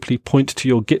easily. Simply point to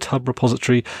your GitHub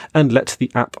repository and let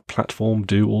the App Platform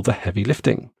do all the heavy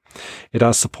lifting. It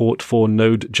has support for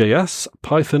Node.js,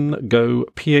 Python, Go,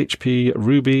 PHP,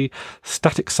 Ruby,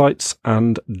 static sites,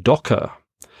 and Docker.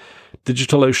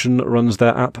 DigitalOcean runs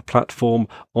their app platform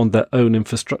on their own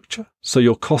infrastructure, so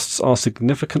your costs are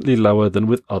significantly lower than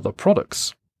with other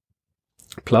products.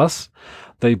 Plus,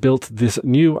 they built this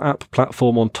new app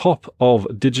platform on top of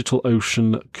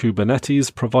DigitalOcean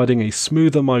Kubernetes, providing a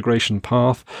smoother migration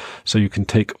path so you can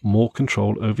take more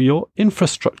control over your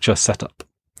infrastructure setup.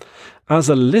 As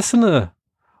a listener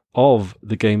of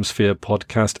the GameSphere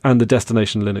podcast and the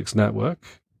Destination Linux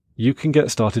network, you can get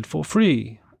started for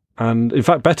free. And in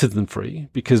fact, better than free,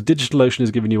 because DigitalOcean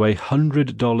is giving you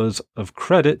 $100 of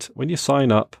credit when you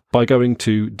sign up by going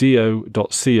to do.co/DLN.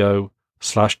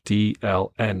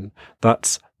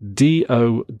 That's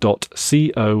do.co/DLN.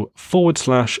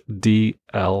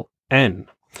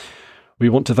 We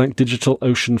want to thank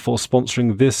DigitalOcean for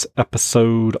sponsoring this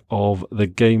episode of the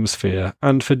GameSphere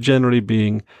and for generally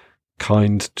being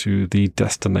kind to the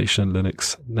Destination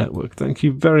Linux network. Thank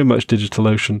you very much,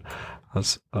 DigitalOcean.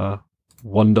 That's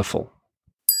wonderful.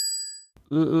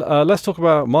 Let's talk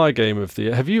about my game of the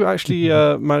year. Have you actually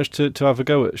managed to have a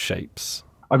go at Shapes?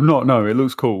 I've not. No, it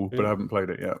looks cool, but I haven't played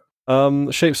it yet.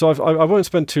 Shapes. So I won't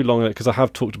spend too long on it because I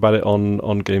have talked about it on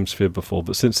GameSphere before.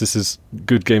 But since this is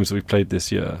good games that we've played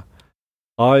this year,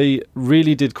 I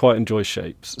really did quite enjoy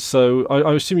Shapes. So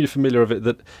I assume you're familiar with it,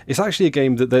 that it's actually a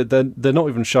game that they're not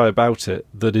even shy about it,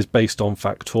 that is based on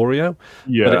Factorio,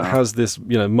 but it has this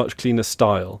much cleaner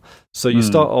style. So you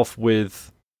start off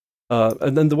with,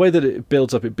 and then the way that it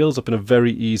builds up in a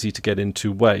very easy to get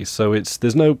into way. So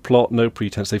there's no plot, no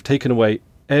pretense. They've taken away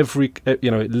every, it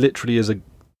literally is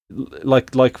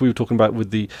like we were talking about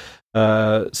with the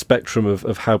spectrum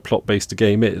of how plot based a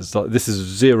game is. Like, this is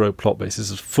zero plot based. This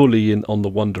is fully on the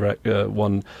one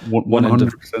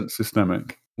 100%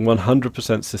 systemic.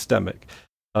 100% systemic.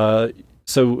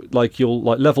 So like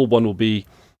level 1 will be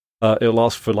it'll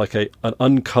ask for like an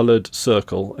uncolored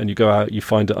circle, and you go out, you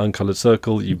find an uncolored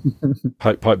circle, you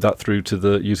pipe that through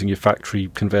to using your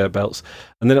factory conveyor belts,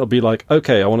 and then it'll be like,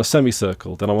 okay, I want a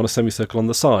semicircle, then I want a semicircle on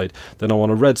the side, then I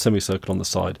want a red semicircle on the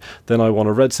side, then I want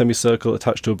a red semicircle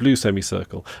attached to a blue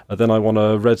semicircle, and then I want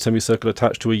a red semicircle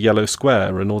attached to a yellow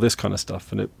square, and all this kind of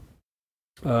stuff, and it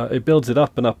builds it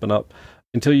up and up and up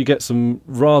until you get some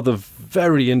rather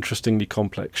very interestingly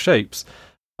complex shapes.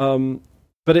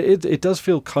 But it does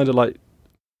feel kind of like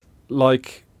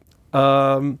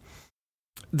the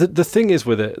thing is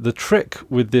with it, the trick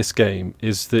with this game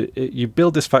is that you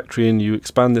build this factory and you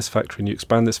expand this factory and you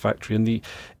expand this factory, and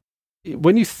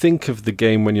when you think of the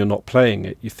game when you're not playing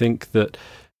it, you think that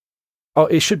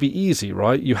it should be easy,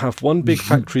 right? You have one big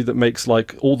factory that makes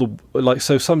like all the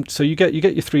so you get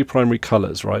your 3 primary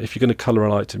colors, right? If you're going to color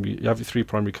an item, you have your 3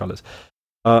 primary colors,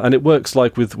 and it works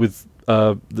like with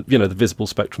the visible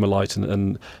spectrum of light,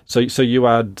 and so you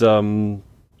add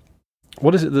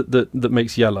what is it that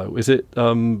makes yellow? Is it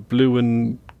blue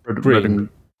and green?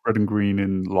 Red and green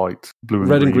in light. Blue and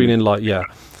red green. And green in light. Yeah,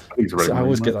 I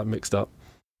always get that mixed up.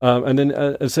 And then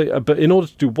but in order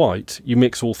to do white, you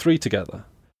mix all 3 together.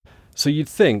 So you'd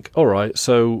think, all right,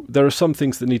 so there are some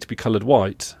things that need to be coloured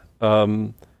white. So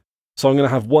I'm going to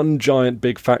have one giant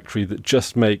big factory that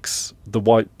just makes the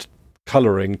white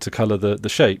colouring to colour the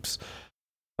shapes.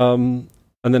 And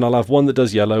then I'll have one that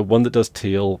does yellow, one that does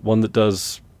teal, one that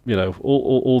does,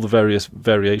 all the various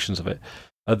variations of it.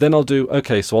 Then I'll do,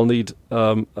 okay, so I'll need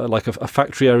like a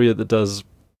factory area that does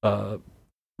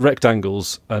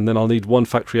rectangles, and then I'll need one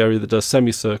factory area that does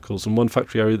semicircles and one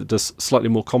factory area that does slightly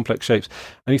more complex shapes.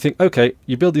 And you think, okay,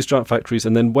 you build these giant factories,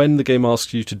 and then when the game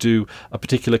asks you to do a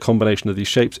particular combination of these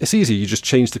shapes, it's easy. You just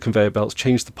change the conveyor belts,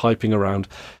 change the piping around,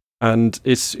 and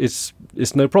it's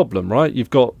no problem, right?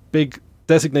 You've got big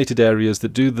designated areas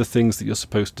that do the things that you're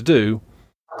supposed to do,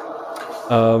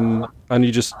 and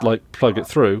you just like plug it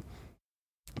through.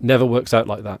 Never works out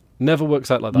like that. Yeah,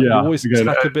 you always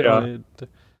tack a bit on it.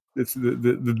 It's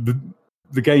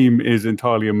the game is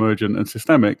entirely emergent and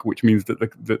systemic, which means that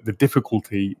the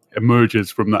difficulty emerges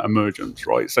from that emergence,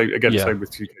 right? So again, same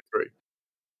with 2K3.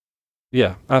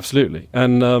 Yeah, absolutely.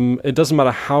 And it doesn't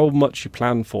matter how much you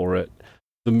plan for it,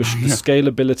 the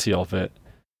scalability of it.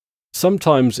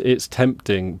 Sometimes it's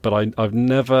tempting, but I've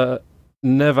never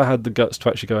had the guts to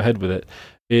actually go ahead with it,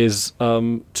 is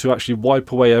to actually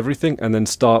wipe away everything and then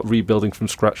start rebuilding from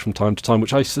scratch from time to time,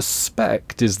 which I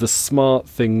suspect is the smart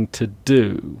thing to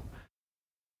do.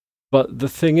 But the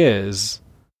thing is,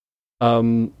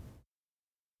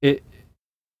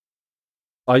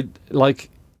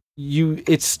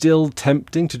 it's still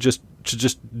tempting to just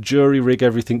jury rig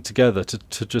everything together,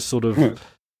 to just sort of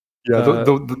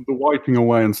the wiping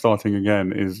away and starting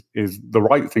again is the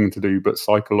right thing to do, but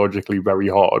psychologically very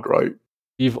hard, right?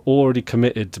 You've already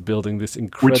committed to building this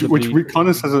incredibly... Which kind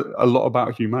of says a lot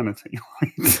about humanity,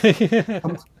 right?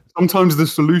 Sometimes the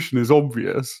solution is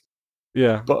obvious.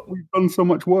 Yeah. But we've done so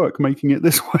much work making it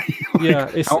this way.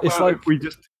 It's like if we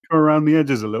just go around the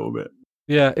edges a little bit.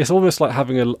 Yeah, it's almost like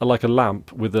having a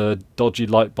lamp with a dodgy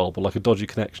light bulb or like a dodgy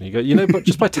connection. You go, but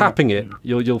just by tapping it,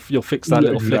 you'll fix that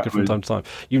little flicker from time to time.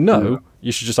 You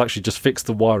should just fix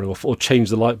the wiring or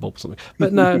change the light bulb or something.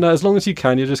 But no, as long as you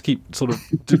can, you just keep sort of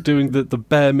doing the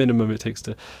bare minimum it takes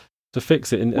to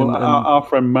fix it. Our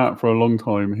friend Matt, for a long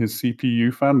time, his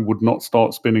CPU fan would not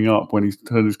start spinning up when he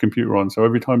turned his computer on. So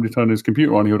every time he turned his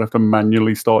computer on, he would have to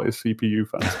manually start his CPU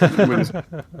fan spinning.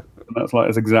 And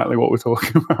that's exactly what we're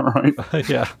talking about, right?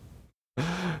 Yeah.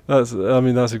 That's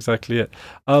exactly it.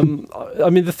 One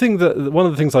of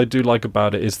the things I do like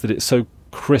about it is that it's so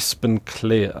crisp and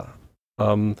clear.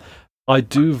 I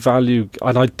do value,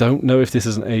 and I don't know if this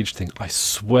is an age thing, I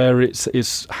swear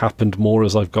it's happened more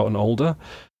as I've gotten older,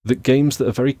 that games that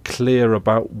are very clear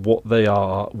about what they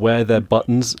are, where their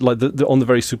buttons, like on the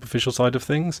very superficial side of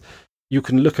things, you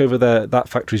can look over there, that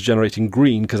factory's generating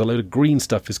green because a load of green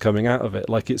stuff is coming out of it.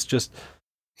 Like, it's just,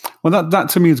 Well, that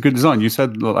to me is good design. You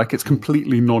said like it's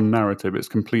completely non-narrative, it's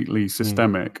completely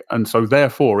systemic, and so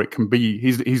therefore it can be.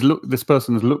 This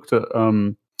person has looked at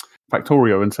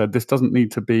Factorio and said this doesn't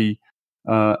need to be.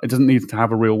 It doesn't need to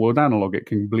have a real-world analog. It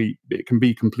can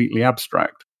be completely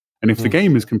abstract. And if the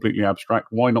game is completely abstract,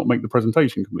 why not make the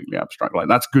presentation completely abstract? Like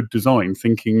that's good design.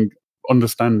 Thinking,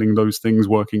 understanding those things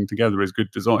working together is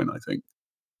good design, I think.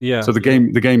 Yeah. So the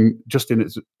game just in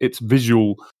its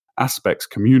visual aspects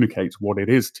communicates what it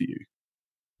is to you.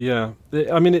 Yeah,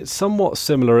 I mean it's somewhat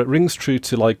similar. It rings true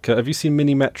to like, have you seen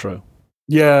Mini Metro?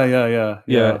 Yeah.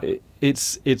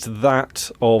 It's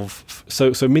that of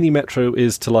so Mini Metro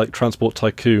is to like Transport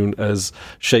Tycoon as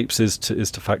Shapes is to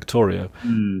Factorio.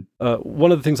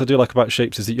 One of the things I do like about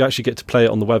Shapes is that you actually get to play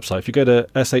it on the website. If you go to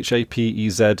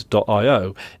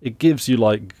shapez.io, it gives you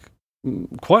like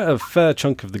quite a fair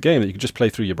chunk of the game that you can just play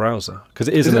through your browser because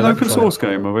it is an open source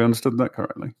game. Have I understood that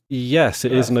correctly? Yes,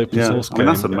 it is an open source game.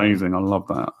 That's amazing. I love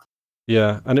that.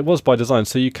 Yeah, and it was by design,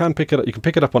 so you can pick it up. You can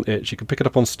pick it up on itch. You can pick it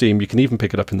up on Steam. You can even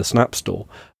pick it up in the Snap Store.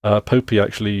 Popey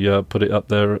actually put it up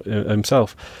there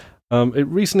himself. It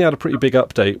recently had a pretty big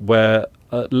update where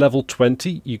at level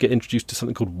 20 you get introduced to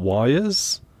something called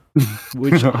wires,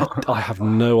 which I have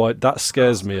no idea. That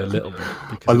scares me a little bit.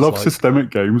 I love systemic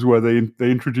games where they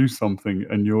introduce something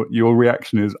and your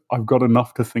reaction is, I've got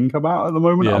enough to think about at the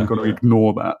moment. I'm going to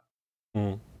ignore that.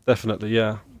 Definitely,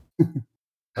 yeah.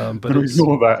 But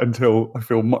ignore that until I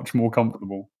feel much more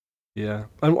comfortable. Yeah,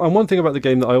 and one thing about the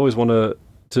game that I always want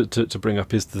to bring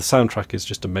up is the soundtrack is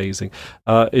just amazing.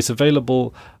 It's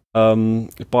available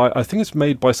by, I think it's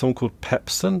made by someone called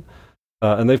Pepson,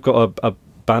 and they've got a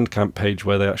Bandcamp page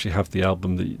where they actually have the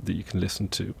album that you can listen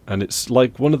to, and it's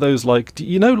like one of those like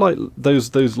like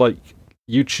those like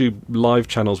YouTube live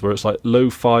channels where it's like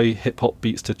lo-fi hip hop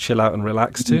beats to chill out and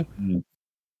relax to.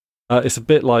 It's a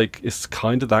bit like, it's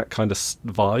kind of that kind of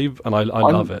vibe, and I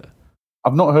love it.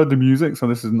 I've not heard the music, so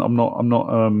this isn't. I'm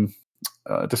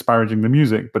not disparaging the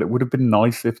music, but it would have been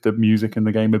nice if the music in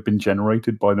the game had been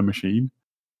generated by the machine.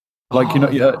 Like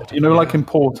like in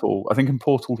Portal. I think in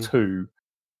Portal 2,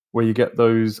 where you get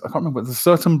those. I can't remember. There's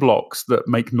certain blocks that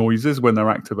make noises when they're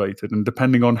activated, and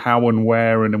depending on how and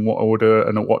where and in what order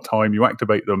and at what time you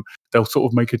activate them, they'll sort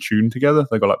of make a tune together.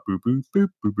 They go like boo boo boo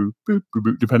boo boo boo boo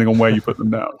boo, depending on where you put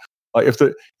them down. Like if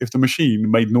the machine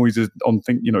made noises on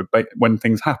when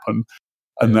things happen,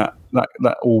 and that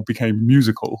all became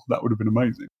musical, that would have been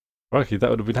amazing. Crikey, that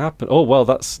would have been happen. Oh well,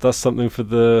 that's something for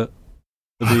the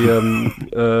what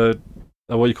do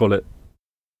you call it,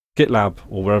 GitLab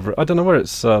or wherever. I don't know where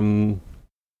it's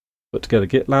put together.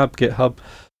 GitLab, GitHub,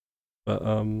 but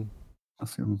I'll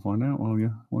see if I can find out while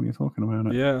you're talking about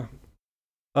it. Yeah,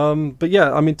 but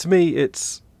yeah, I mean, to me,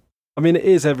 it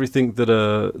is everything that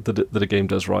a game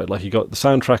does right. Like you got the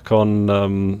soundtrack on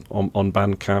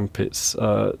Bandcamp. It's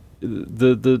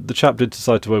the chap did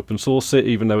decide to open source it,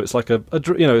 even though it's like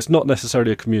it's not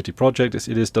necessarily a community project.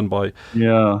 It is done by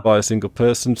a single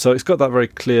person, so it's got that very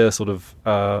clear sort of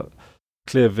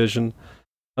clear vision.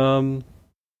 But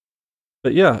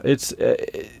yeah, it's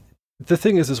the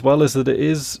thing is as well is that it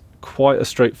is quite a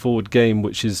straightforward game,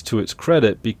 which is to its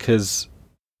credit because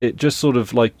it just sort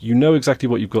of like exactly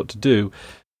what you've got to do,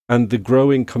 and the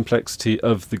growing complexity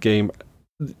of the game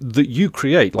that you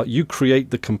create, like you create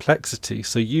the complexity,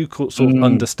 so you sort of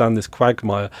understand this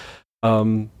quagmire.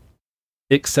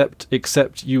 Except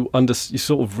you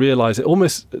sort of realize it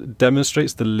almost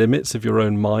demonstrates the limits of your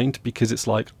own mind, because it's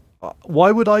like,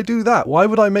 why would I do that? Why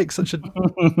would I make such a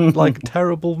like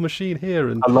terrible machine here?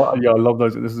 And I love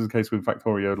those. This is the case with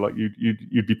Factorio. Like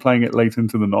you'd be playing it late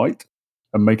into the night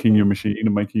and making your machine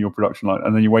and making your production line,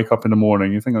 and then you wake up in the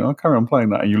morning, you think, I'll carry on playing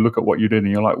that, and you look at what you did,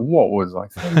 and you're like, what was I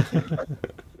thinking?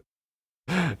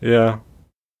 Yeah.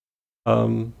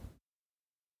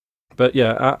 But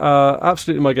yeah,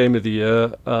 absolutely my game of the year.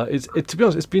 To be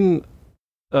honest, it's been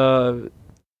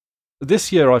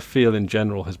this year, I feel in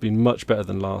general has been much better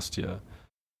than last year.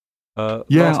 Last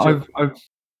year,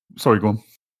 sorry, go on.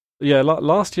 Yeah,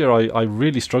 last year I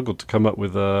really struggled to come up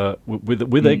with a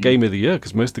game of the year,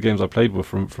 because most of the games I played were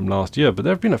from last year, but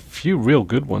there have been a few real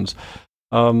good ones.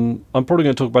 I'm probably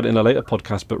going to talk about it in a later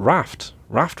podcast, but Raft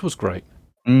was great.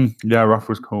 Yeah, Raft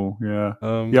was cool. Yeah,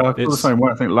 I feel the same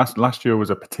way. I think last year was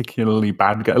a particularly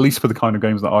bad game, at least for the kind of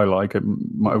games that I like. It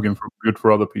might have been good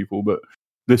for other people, but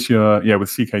this year, with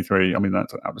CK3, I mean,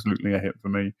 that's absolutely a hit for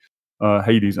me.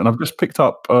 Hades, and I've just picked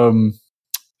up.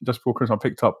 Just before Christmas, I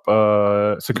picked up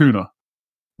Sakuna,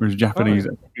 which is a Japanese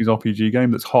RPG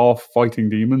game that's half fighting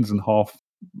demons and half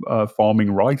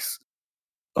farming rice.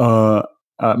 And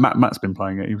Matt's been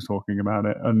playing it. He was talking about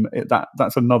it, and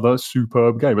that's another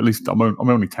superb game. At least I'm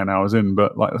only 10 hours in,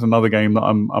 but like that's another game that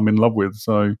I'm in love with.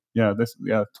 So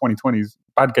 2020's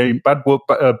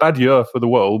bad year for the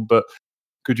world, but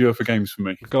good year for games for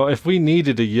me. God, if we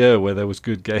needed a year where there was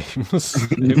good games,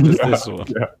 it was this one.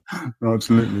 Yeah,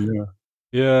 absolutely.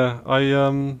 Yeah,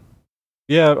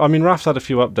 I mean, Raft's had a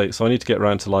few updates, so I need to get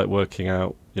around to like working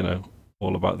out,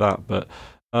 all about that. But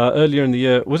earlier in the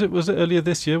year, was it earlier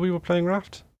this year we were playing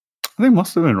Raft? I think it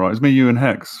must have been, right. It's me, you, and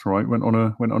Hex, right?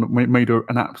 Made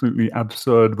an absolutely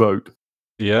absurd vote.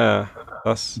 Yeah,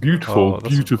 that's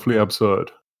beautifully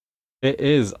absurd. It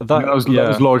is. That was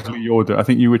largely your doing. I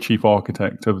think you were chief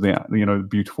architect of the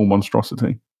beautiful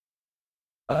monstrosity.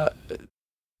 Well,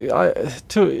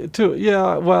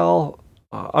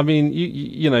 I mean,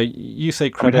 you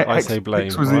say credit, I say blame.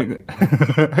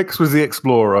 Hex was the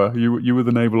explorer. You were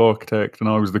the naval architect, and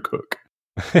I was the cook.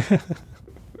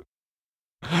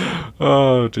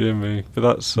 Oh dear me! But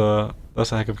that's a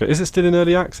heck of a game. Is it still in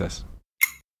early access?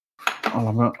 I'll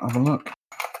have a look.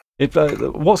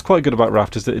 What's quite good about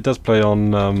Raft is that it does play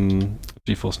on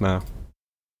GeForce Now.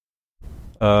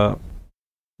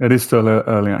 It is still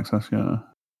early access, yeah.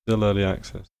 Still early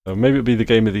access. So maybe it'll be the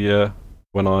game of the year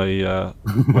when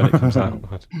it comes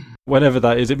out. Whenever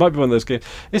that is, it might be one of those games.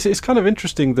 It's kind of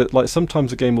interesting that like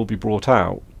sometimes a game will be brought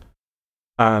out,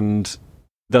 and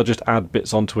they'll just add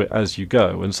bits onto it as you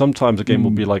go, and sometimes a game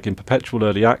will be like in perpetual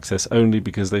early access only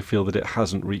because they feel that it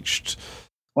hasn't reached.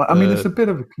 Well, I mean, it's a bit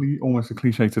of almost a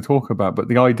cliche to talk about, but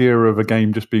the idea of a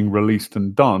game just being released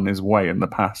and done is way in the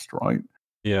past, right?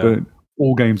 Yeah. But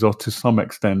all games are to some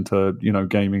extent,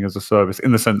 gaming as a service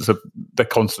in the sense of they're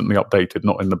constantly updated,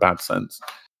 not in the bad sense.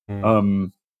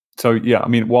 So yeah, I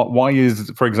mean, why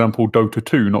is, for example, Dota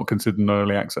 2 not considered an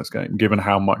early access game, given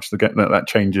how much that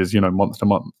changes, month to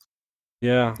month?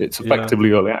 Yeah, it's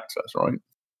effectively early access, right?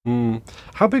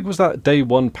 How big was that day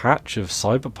one patch of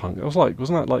Cyberpunk? It was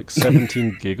wasn't that like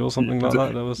 17 gig or something like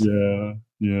that? That was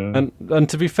yeah. And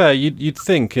to be fair, you'd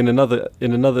think in another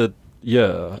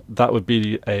year that would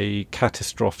be a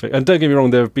catastrophic. And don't get me wrong,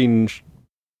 there have been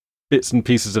bits and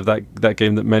pieces of that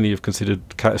game that many have considered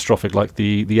catastrophic, like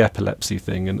the epilepsy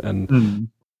thing,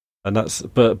 and that's.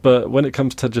 But when it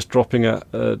comes to just dropping a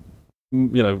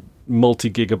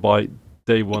multi-gigabyte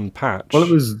day one patch. Well,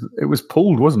 it was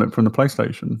pulled, wasn't it, from the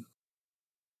PlayStation?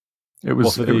 It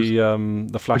was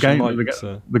the flashing lights.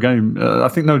 The game. I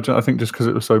think just because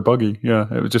it was so buggy. Yeah,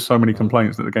 it was just so many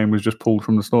complaints that the game was just pulled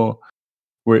from the store.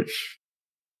 Which,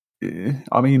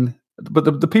 I mean,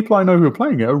 but the people I know who are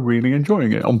playing it are really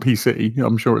enjoying it on PC.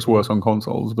 I'm sure it's worse on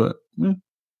consoles, but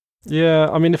yeah.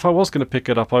 I mean, if I was going to pick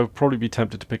it up, I would probably be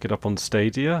tempted to pick it up on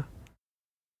Stadia.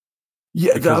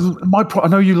 Yeah, I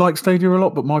know you like Stadia a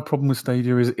lot, but my problem with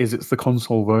Stadia is it's the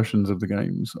console versions of the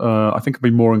games. I think I'd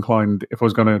be more inclined, if I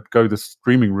was going to go the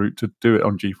streaming route, to do it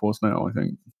on GeForce Now, I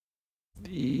think.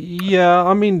 Yeah,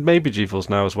 I mean, maybe GeForce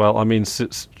Now as well. I mean,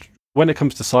 when it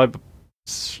comes to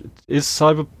is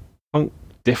Cyberpunk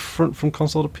different from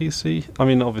console to PC? I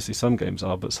mean, obviously some games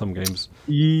are, but some games...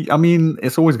 I mean,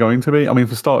 it's always going to be. I mean,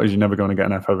 for starters, you're never going to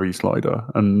get an FOV slider,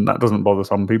 and that doesn't bother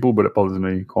some people, but it bothers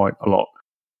me quite a lot.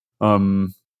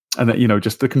 And that,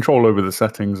 just the control over the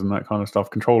settings and that kind of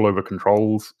stuff, control over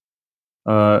controls.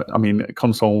 I mean,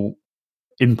 console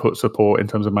input support in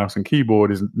terms of mouse and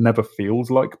keyboard never feels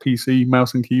like PC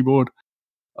mouse and keyboard.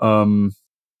 I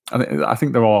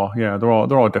think there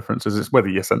are differences. It's whether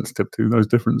you're sensitive to those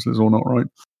differences or not, right?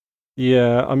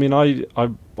 Yeah, I mean,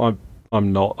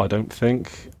 I'm not. I don't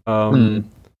think.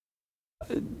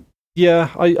 Yeah,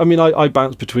 I mean, I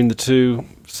bounce between the two,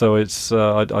 so it's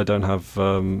I don't have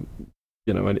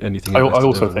anything. I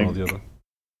also think one or the other.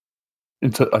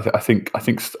 I think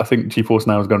GeForce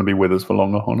Now is going to be with us for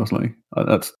longer. Honestly,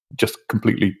 that's just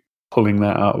completely pulling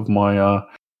that out of my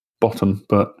bottom.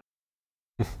 But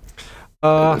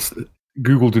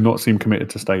Google do not seem committed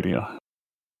to Stadia.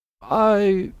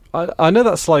 I know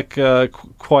that's like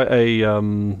quite a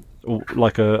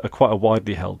quite a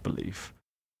widely held belief,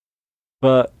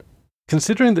 but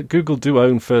considering that Google do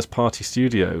own first-party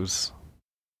studios,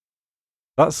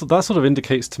 that sort of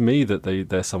indicates to me that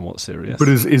they're somewhat serious. But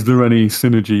is there any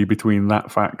synergy between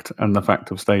that fact and the fact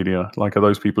of Stadia? Like, are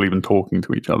those people even talking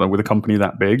to each other with a company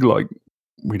that big? Like,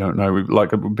 we don't know. We've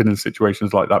been in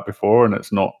situations like that before, and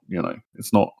it's not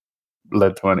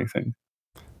led to anything.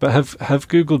 But have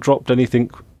Google dropped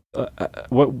anything?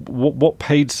 What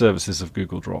paid services have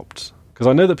Google dropped? Because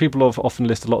I know that people often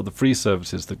list a lot of the free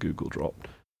services that Google dropped.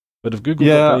 But have Google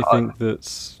dropped anything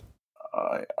that's...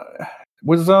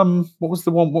 what was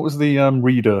the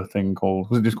Reader thing called?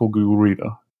 Was it just called Google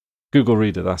Reader? Google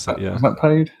Reader, that's it, yeah. Was that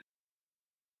paid?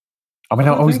 I mean,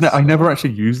 I never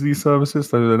actually use these services,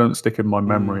 so they don't stick in my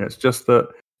memory. It's just that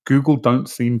Google don't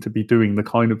seem to be doing the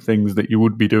kind of things that you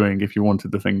would be doing if you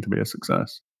wanted the thing to be a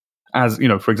success. As you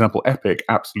know, for example, Epic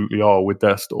absolutely are with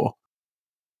their store.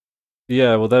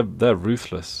 Yeah, well, they're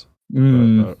ruthless.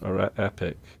 Are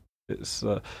Epic. It's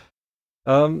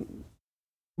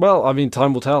well, I mean,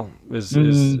 time will tell. Is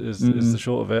the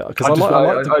short of it? Because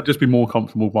I'd just be more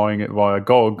comfortable buying it via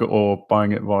GOG or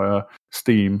buying it via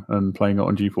Steam and playing it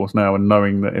on GeForce Now, and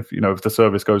knowing that if the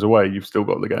service goes away, you've still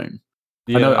got the game.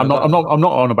 Yeah, I'm not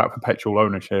on about perpetual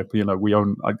ownership. We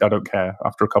own. I don't care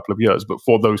after a couple of years, but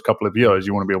for those couple of years,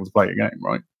 you want to be able to play a game,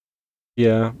 right?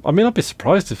 Yeah, I mean, I'd be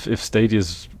surprised if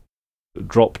Stadia's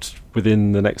dropped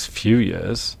within the next few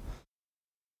years.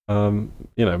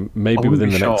 Maybe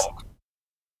within the next.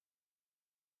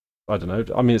 I don't know.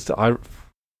 I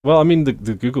mean, the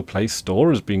Google Play Store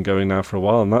has been going now for a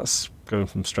while, and that's going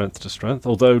from strength to strength.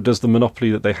 Although, does the monopoly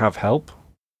that they have help?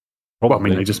 Probably. Well, I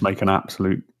mean, they just make an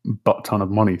absolute butt ton of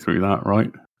money through that,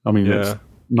 right? I mean, it's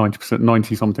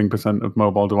 90-something% of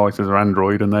mobile devices are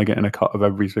Android, and they're getting a cut of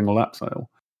every single app sale.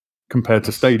 Compared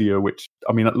to Stadia, which,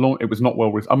 I mean, it was not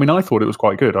well. I mean, I thought it was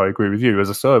quite good. I agree with you. As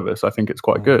a service, I think it's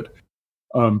quite good.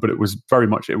 But it was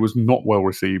not well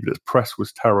received. Its press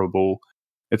was terrible.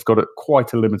 It's got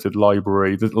quite a limited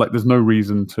library. There's no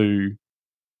reason for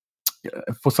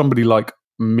somebody like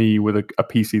me with a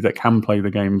PC that can play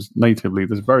the games natively.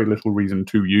 There's very little reason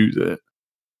to use it.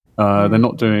 They're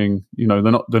not doing, they're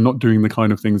not doing the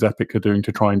kind of things Epic are doing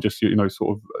to try and just,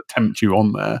 sort of tempt you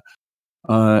on there.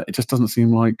 It just doesn't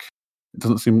seem like it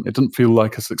doesn't feel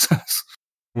like a success.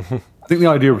 I think the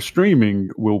idea of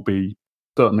streaming will be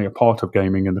certainly a part of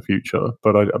gaming in the future,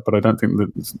 but I don't think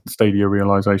that Stadia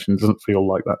realization doesn't feel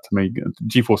like that to me.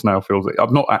 GeForce Now feels like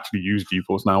I've not actually used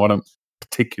GeForce Now. I don't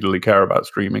particularly care about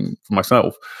streaming for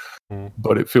myself,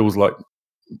 but it feels like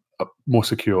more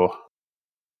secure.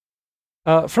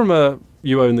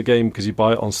 You own the game because you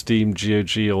buy it on Steam,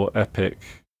 GOG, or Epic,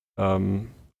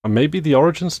 and maybe the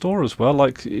Origin store as well.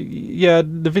 Like, yeah,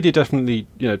 the video definitely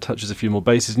touches a few more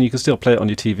bases, and you can still play it on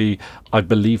your TV, I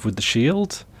believe, with the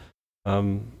Shield.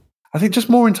 I think just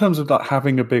more in terms of that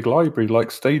having a big library, like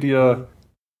Stadia,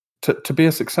 to be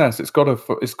a success, it's got to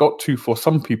for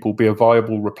some people be a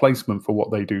viable replacement for what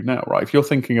they do now, right? If you're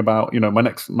thinking about, my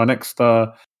next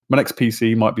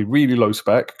PC might be really low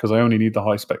spec because I only need the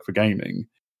high spec for gaming.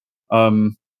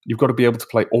 You've got to be able to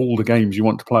play all the games you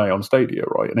want to play on Stadia,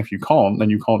 right? And if you can't, then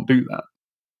you can't do that.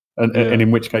 And in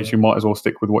which case, you might as well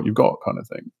stick with what you've got, kind of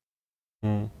thing.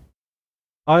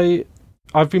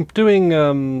 I've been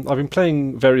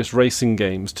playing various racing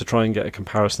games to try and get a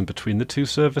comparison between the two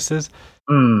services.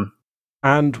 And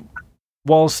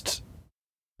whilst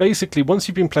basically once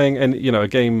you've been playing a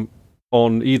game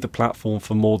on either platform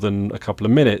for more than a couple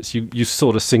of minutes, you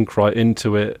sort of sink right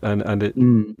into it, and it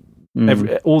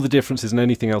all the differences and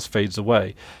anything else fades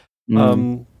away.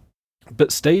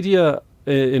 But Stadia,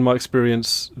 in my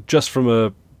experience, just from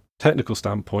a technical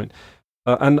standpoint,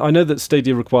 and I know that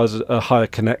Stadia requires a higher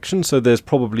connection, so there's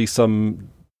probably some,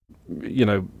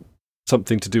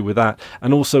 something to do with that.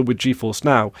 And also with GeForce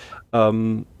Now,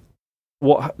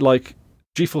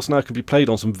 GeForce Now can be played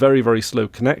on some very, very slow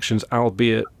connections,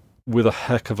 albeit with a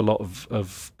heck of a lot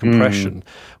of compression.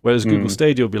 Whereas Google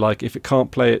Stadia will be like, if it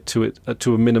can't play it to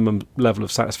a minimum level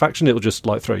of satisfaction, it'll just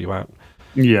throw you out.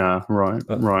 Yeah, right.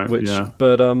 Yeah.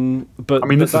 But I mean,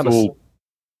 this is all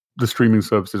the streaming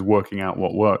services working out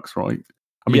what works, right?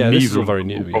 I mean, this is all very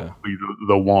new. Probably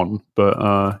the one, but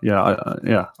I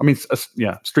mean,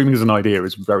 streaming as an idea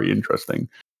is very interesting.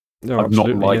 No, I've not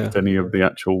liked any of the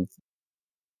actual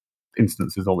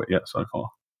instances of it yet so far.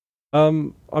 I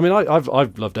mean,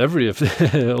 I've loved every of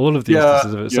all of the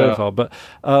instances of it so far, but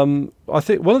I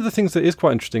think one of the things that is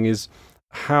quite interesting is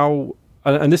how,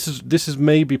 and this is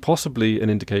maybe possibly an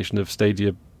indication of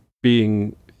Stadia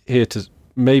being here to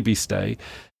maybe stay,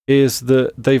 is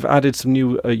that they've added some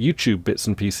new YouTube bits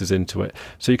and pieces into it,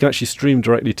 so you can actually stream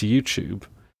directly to YouTube,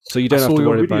 so you don't have to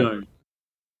worry about.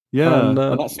 Yeah, and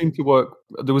that seemed to work.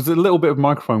 There was a little bit of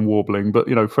microphone warbling, but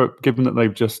given that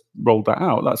they've just rolled that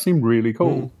out, that seemed really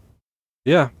cool.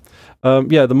 Yeah,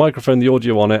 the microphone, the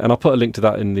audio on it, and I'll put a link to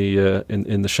that in the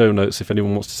in the show notes if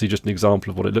anyone wants to see just an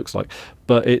example of what it looks like.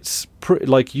 But it's pretty,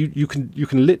 like you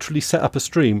can literally set up a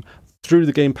stream through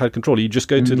the gamepad controller. You just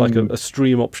go to like a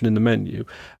stream option in the menu,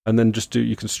 and then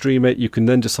you can stream it. You can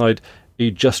then decide, are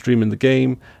you just streaming the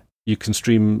game? You can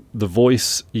stream the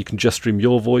voice. You can just stream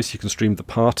your voice. You can stream the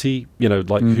party.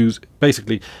 Who's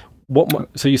basically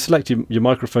so you select your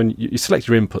microphone. You select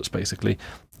your inputs basically,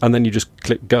 and then you just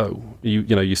click go.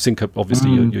 You sync up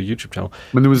obviously your YouTube channel.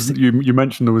 I mean, there was you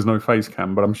mentioned there was no face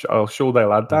cam, but I'm sure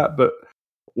they'll add that. But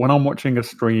when I'm watching a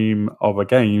stream of a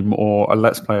game or a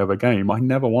let's play of a game, I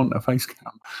never want a face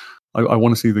cam. I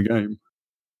want to see the game,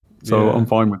 so I'm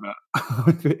fine with that.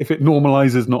 If it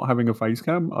normalizes not having a face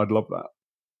cam, I'd love that.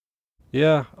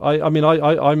 Yeah, I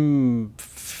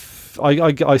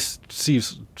see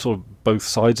sort of both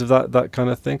sides of that kind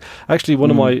of thing. Actually,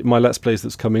 one of my Let's Plays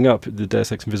that's coming up, the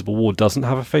Deus Ex Invisible War, doesn't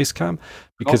have a face cam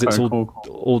because it's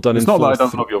all done in 4:3. It's not that I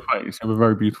don't love your face. You have a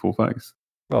very beautiful face.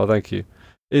 Oh, thank you.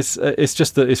 It's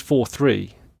just that it's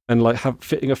 4:3, and like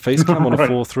fitting a face cam on a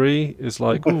 4:3 is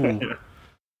like, ooh.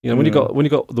 When you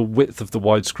got the width of the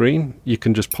widescreen, you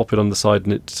can just pop it on the side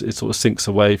and it sort of sinks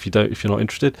away if you're not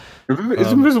interested.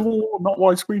 Is Invisible War not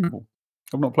widescreenable?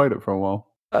 I've not played it for a while.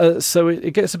 So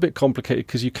it gets a bit complicated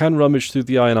because you can rummage through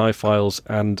the INI files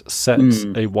and set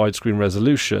a widescreen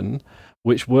resolution,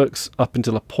 which works up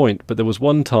until a point. But there was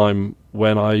one time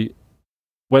when I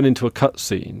went into a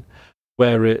cutscene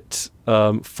where it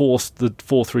forced the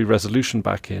 4:3 resolution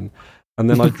back in. And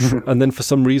then and then for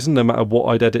some reason, no matter what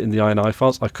I'd edit in the INI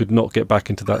files, I could not get back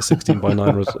into that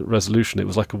 16:9 resolution. It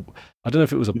was like I don't know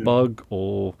if it was a bug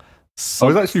or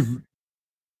something. I was actually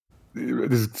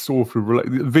this is sort of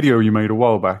the video you made a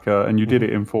while back, and you did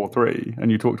it in 4:3,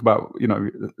 and you talked about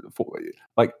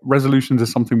like resolutions is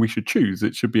something we should choose.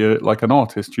 It should be like an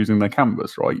artist choosing their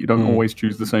canvas, right? You don't always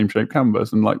choose the same shape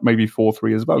canvas, and like maybe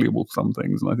 4:3 is valuable for some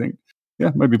things. And I think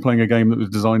maybe playing a game that was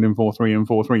designed in 4:3 and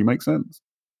 4:3 makes sense.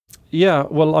 Yeah,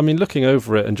 well, I mean, looking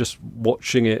over it and just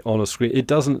watching it on a screen, it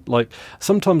doesn't like.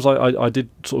 Sometimes I did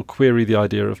sort of query the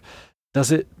idea of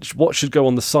what should go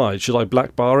on the side? Should I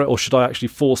black bar it, or should I actually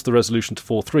force the resolution to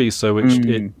 4:3 so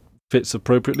it fits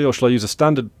appropriately, or should I use a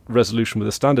standard resolution with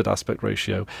a standard aspect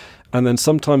ratio? And then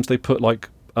sometimes they put like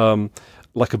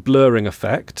a blurring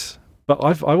effect, but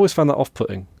I always found that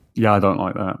off-putting. Yeah, I don't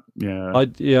like that.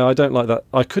 Yeah, I don't like that.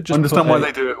 I could just understand why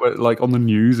they do it, like on the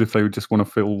news, if they would just want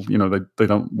to fill, they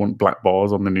don't want black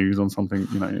bars on the news on something,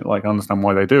 like I understand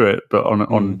why they do it, but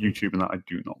on YouTube and that, I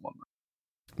do not want that.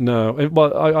 No,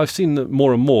 I've seen that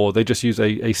more and more. They just use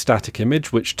a static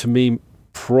image, which to me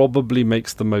probably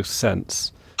makes the most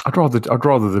sense. I'd rather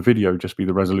the video just be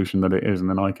the resolution that it is, and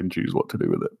then I can choose what to do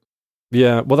with it.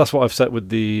 Yeah, well, that's what I've set with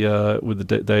the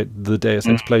Deus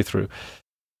Ex playthrough.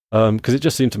 Because it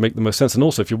just seemed to make the most sense, and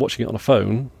also if you're watching it on a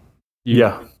phone,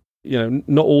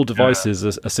 not all devices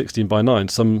are 16:9.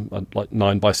 Some are like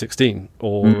 9:16,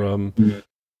 or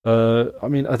I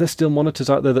mean, are there still monitors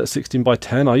out there that are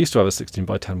 16:10? I used to have a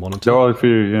 16:10 monitor. There are a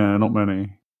few, not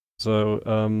many. So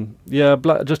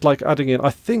just like adding in, I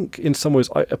think in some ways,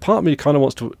 a part of me kind of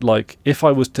wants to like if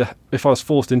I was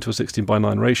forced into a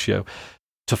 16:9 ratio.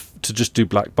 To just do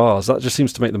black bars, that just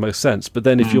seems to make the most sense. But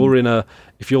then if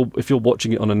you're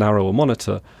watching it on a narrower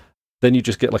monitor, then you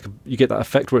just get you get that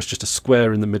effect where it's just a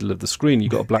square in the middle of the screen. You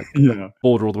got a black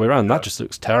border all the way around. That just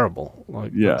looks terrible.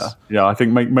 I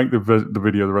think make the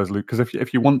video the resolution, because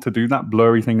if you want to do that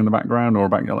blurry thing in the background or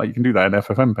you can do that in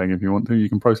FFmpeg if you want to. You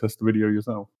can process the video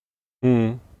yourself.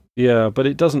 Yeah, but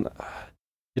it doesn't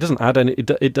add any.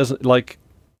 It doesn't like.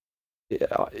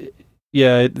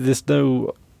 Yeah, there's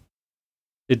no.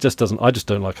 It just doesn't. I just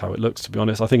don't like how it looks, to be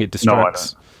honest. I think it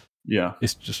distracts. No, I don't.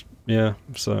 It's just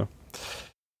So,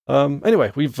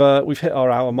 anyway, we've hit our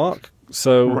hour mark.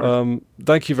 So,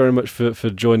 thank you very much for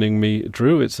joining me,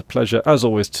 Drew. It's a pleasure, as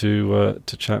always, to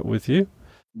chat with you.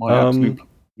 My absolute pleasure.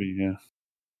 Yeah.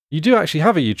 You do actually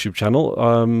have a YouTube channel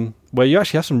where you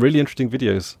actually have some really interesting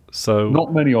videos. So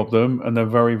not many of them, and they're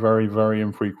very, very, very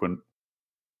infrequent.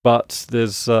 But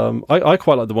there's I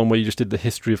quite like the one where you just did the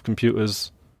history of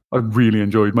computers. I really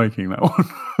enjoyed making that one.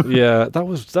 Yeah, that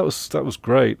was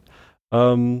great.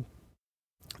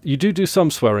 You do some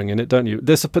swearing in it, don't you?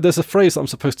 There's a phrase that I'm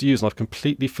supposed to use, and I've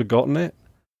completely forgotten it.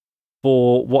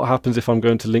 For what happens if I'm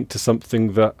going to link to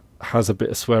something that has a bit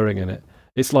of swearing in it?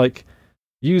 It's like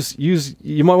you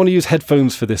might want to use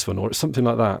headphones for this one, or it's something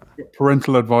like that.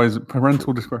 Parental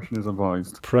discretion is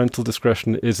advised. Parental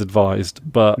discretion is advised,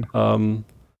 but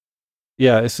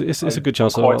yeah, it's a good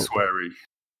chance. Quite sweary.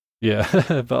 Yeah,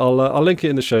 but I'll link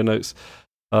it in the show notes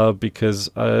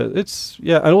because it's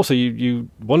and also you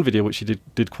one video which you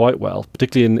did quite well,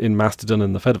 particularly in Mastodon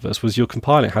and the Fediverse, was you're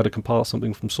compiling how to compile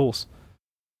something from source.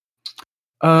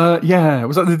 Was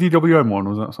that the DWM one? Or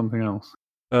was that something else?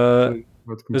 Was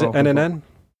it NNN?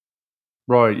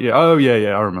 Right. Yeah. Oh, yeah.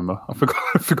 I remember. I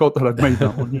forgot that I'd made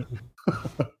that one. Yeah.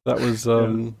 That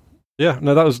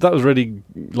was that was really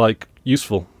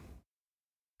useful.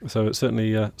 So it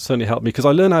certainly helped me because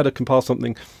I learn how to compile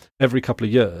something every couple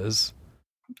of years,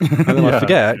 and then I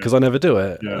forget because I never do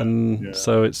it. Yeah.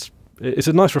 So it's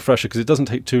a nice refresher because it doesn't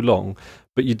take too long,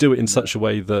 but you do it in such a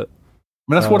way that.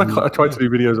 I mean, that's what I try to do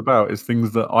videos about, is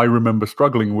things that I remember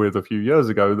struggling with a few years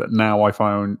ago that now I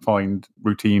find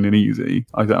routine and easy.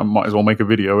 I might as well make a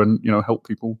video and help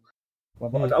people. I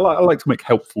like to make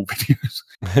helpful videos.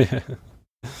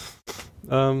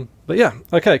 But yeah,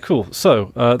 okay, cool.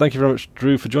 So thank you very much,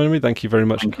 Drew, for joining me. Thank you very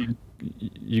much,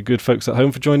 you good folks at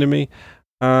home, for joining me.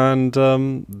 And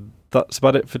that's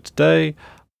about it for today.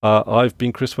 I've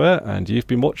been Chris Ware, and you've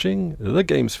been watching The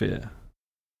Gamesphere.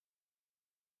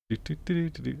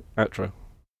 Outro.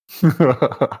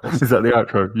 Is that the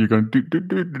outro? You're going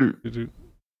do.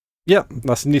 Yeah,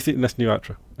 that's new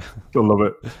outro. Still love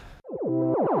it.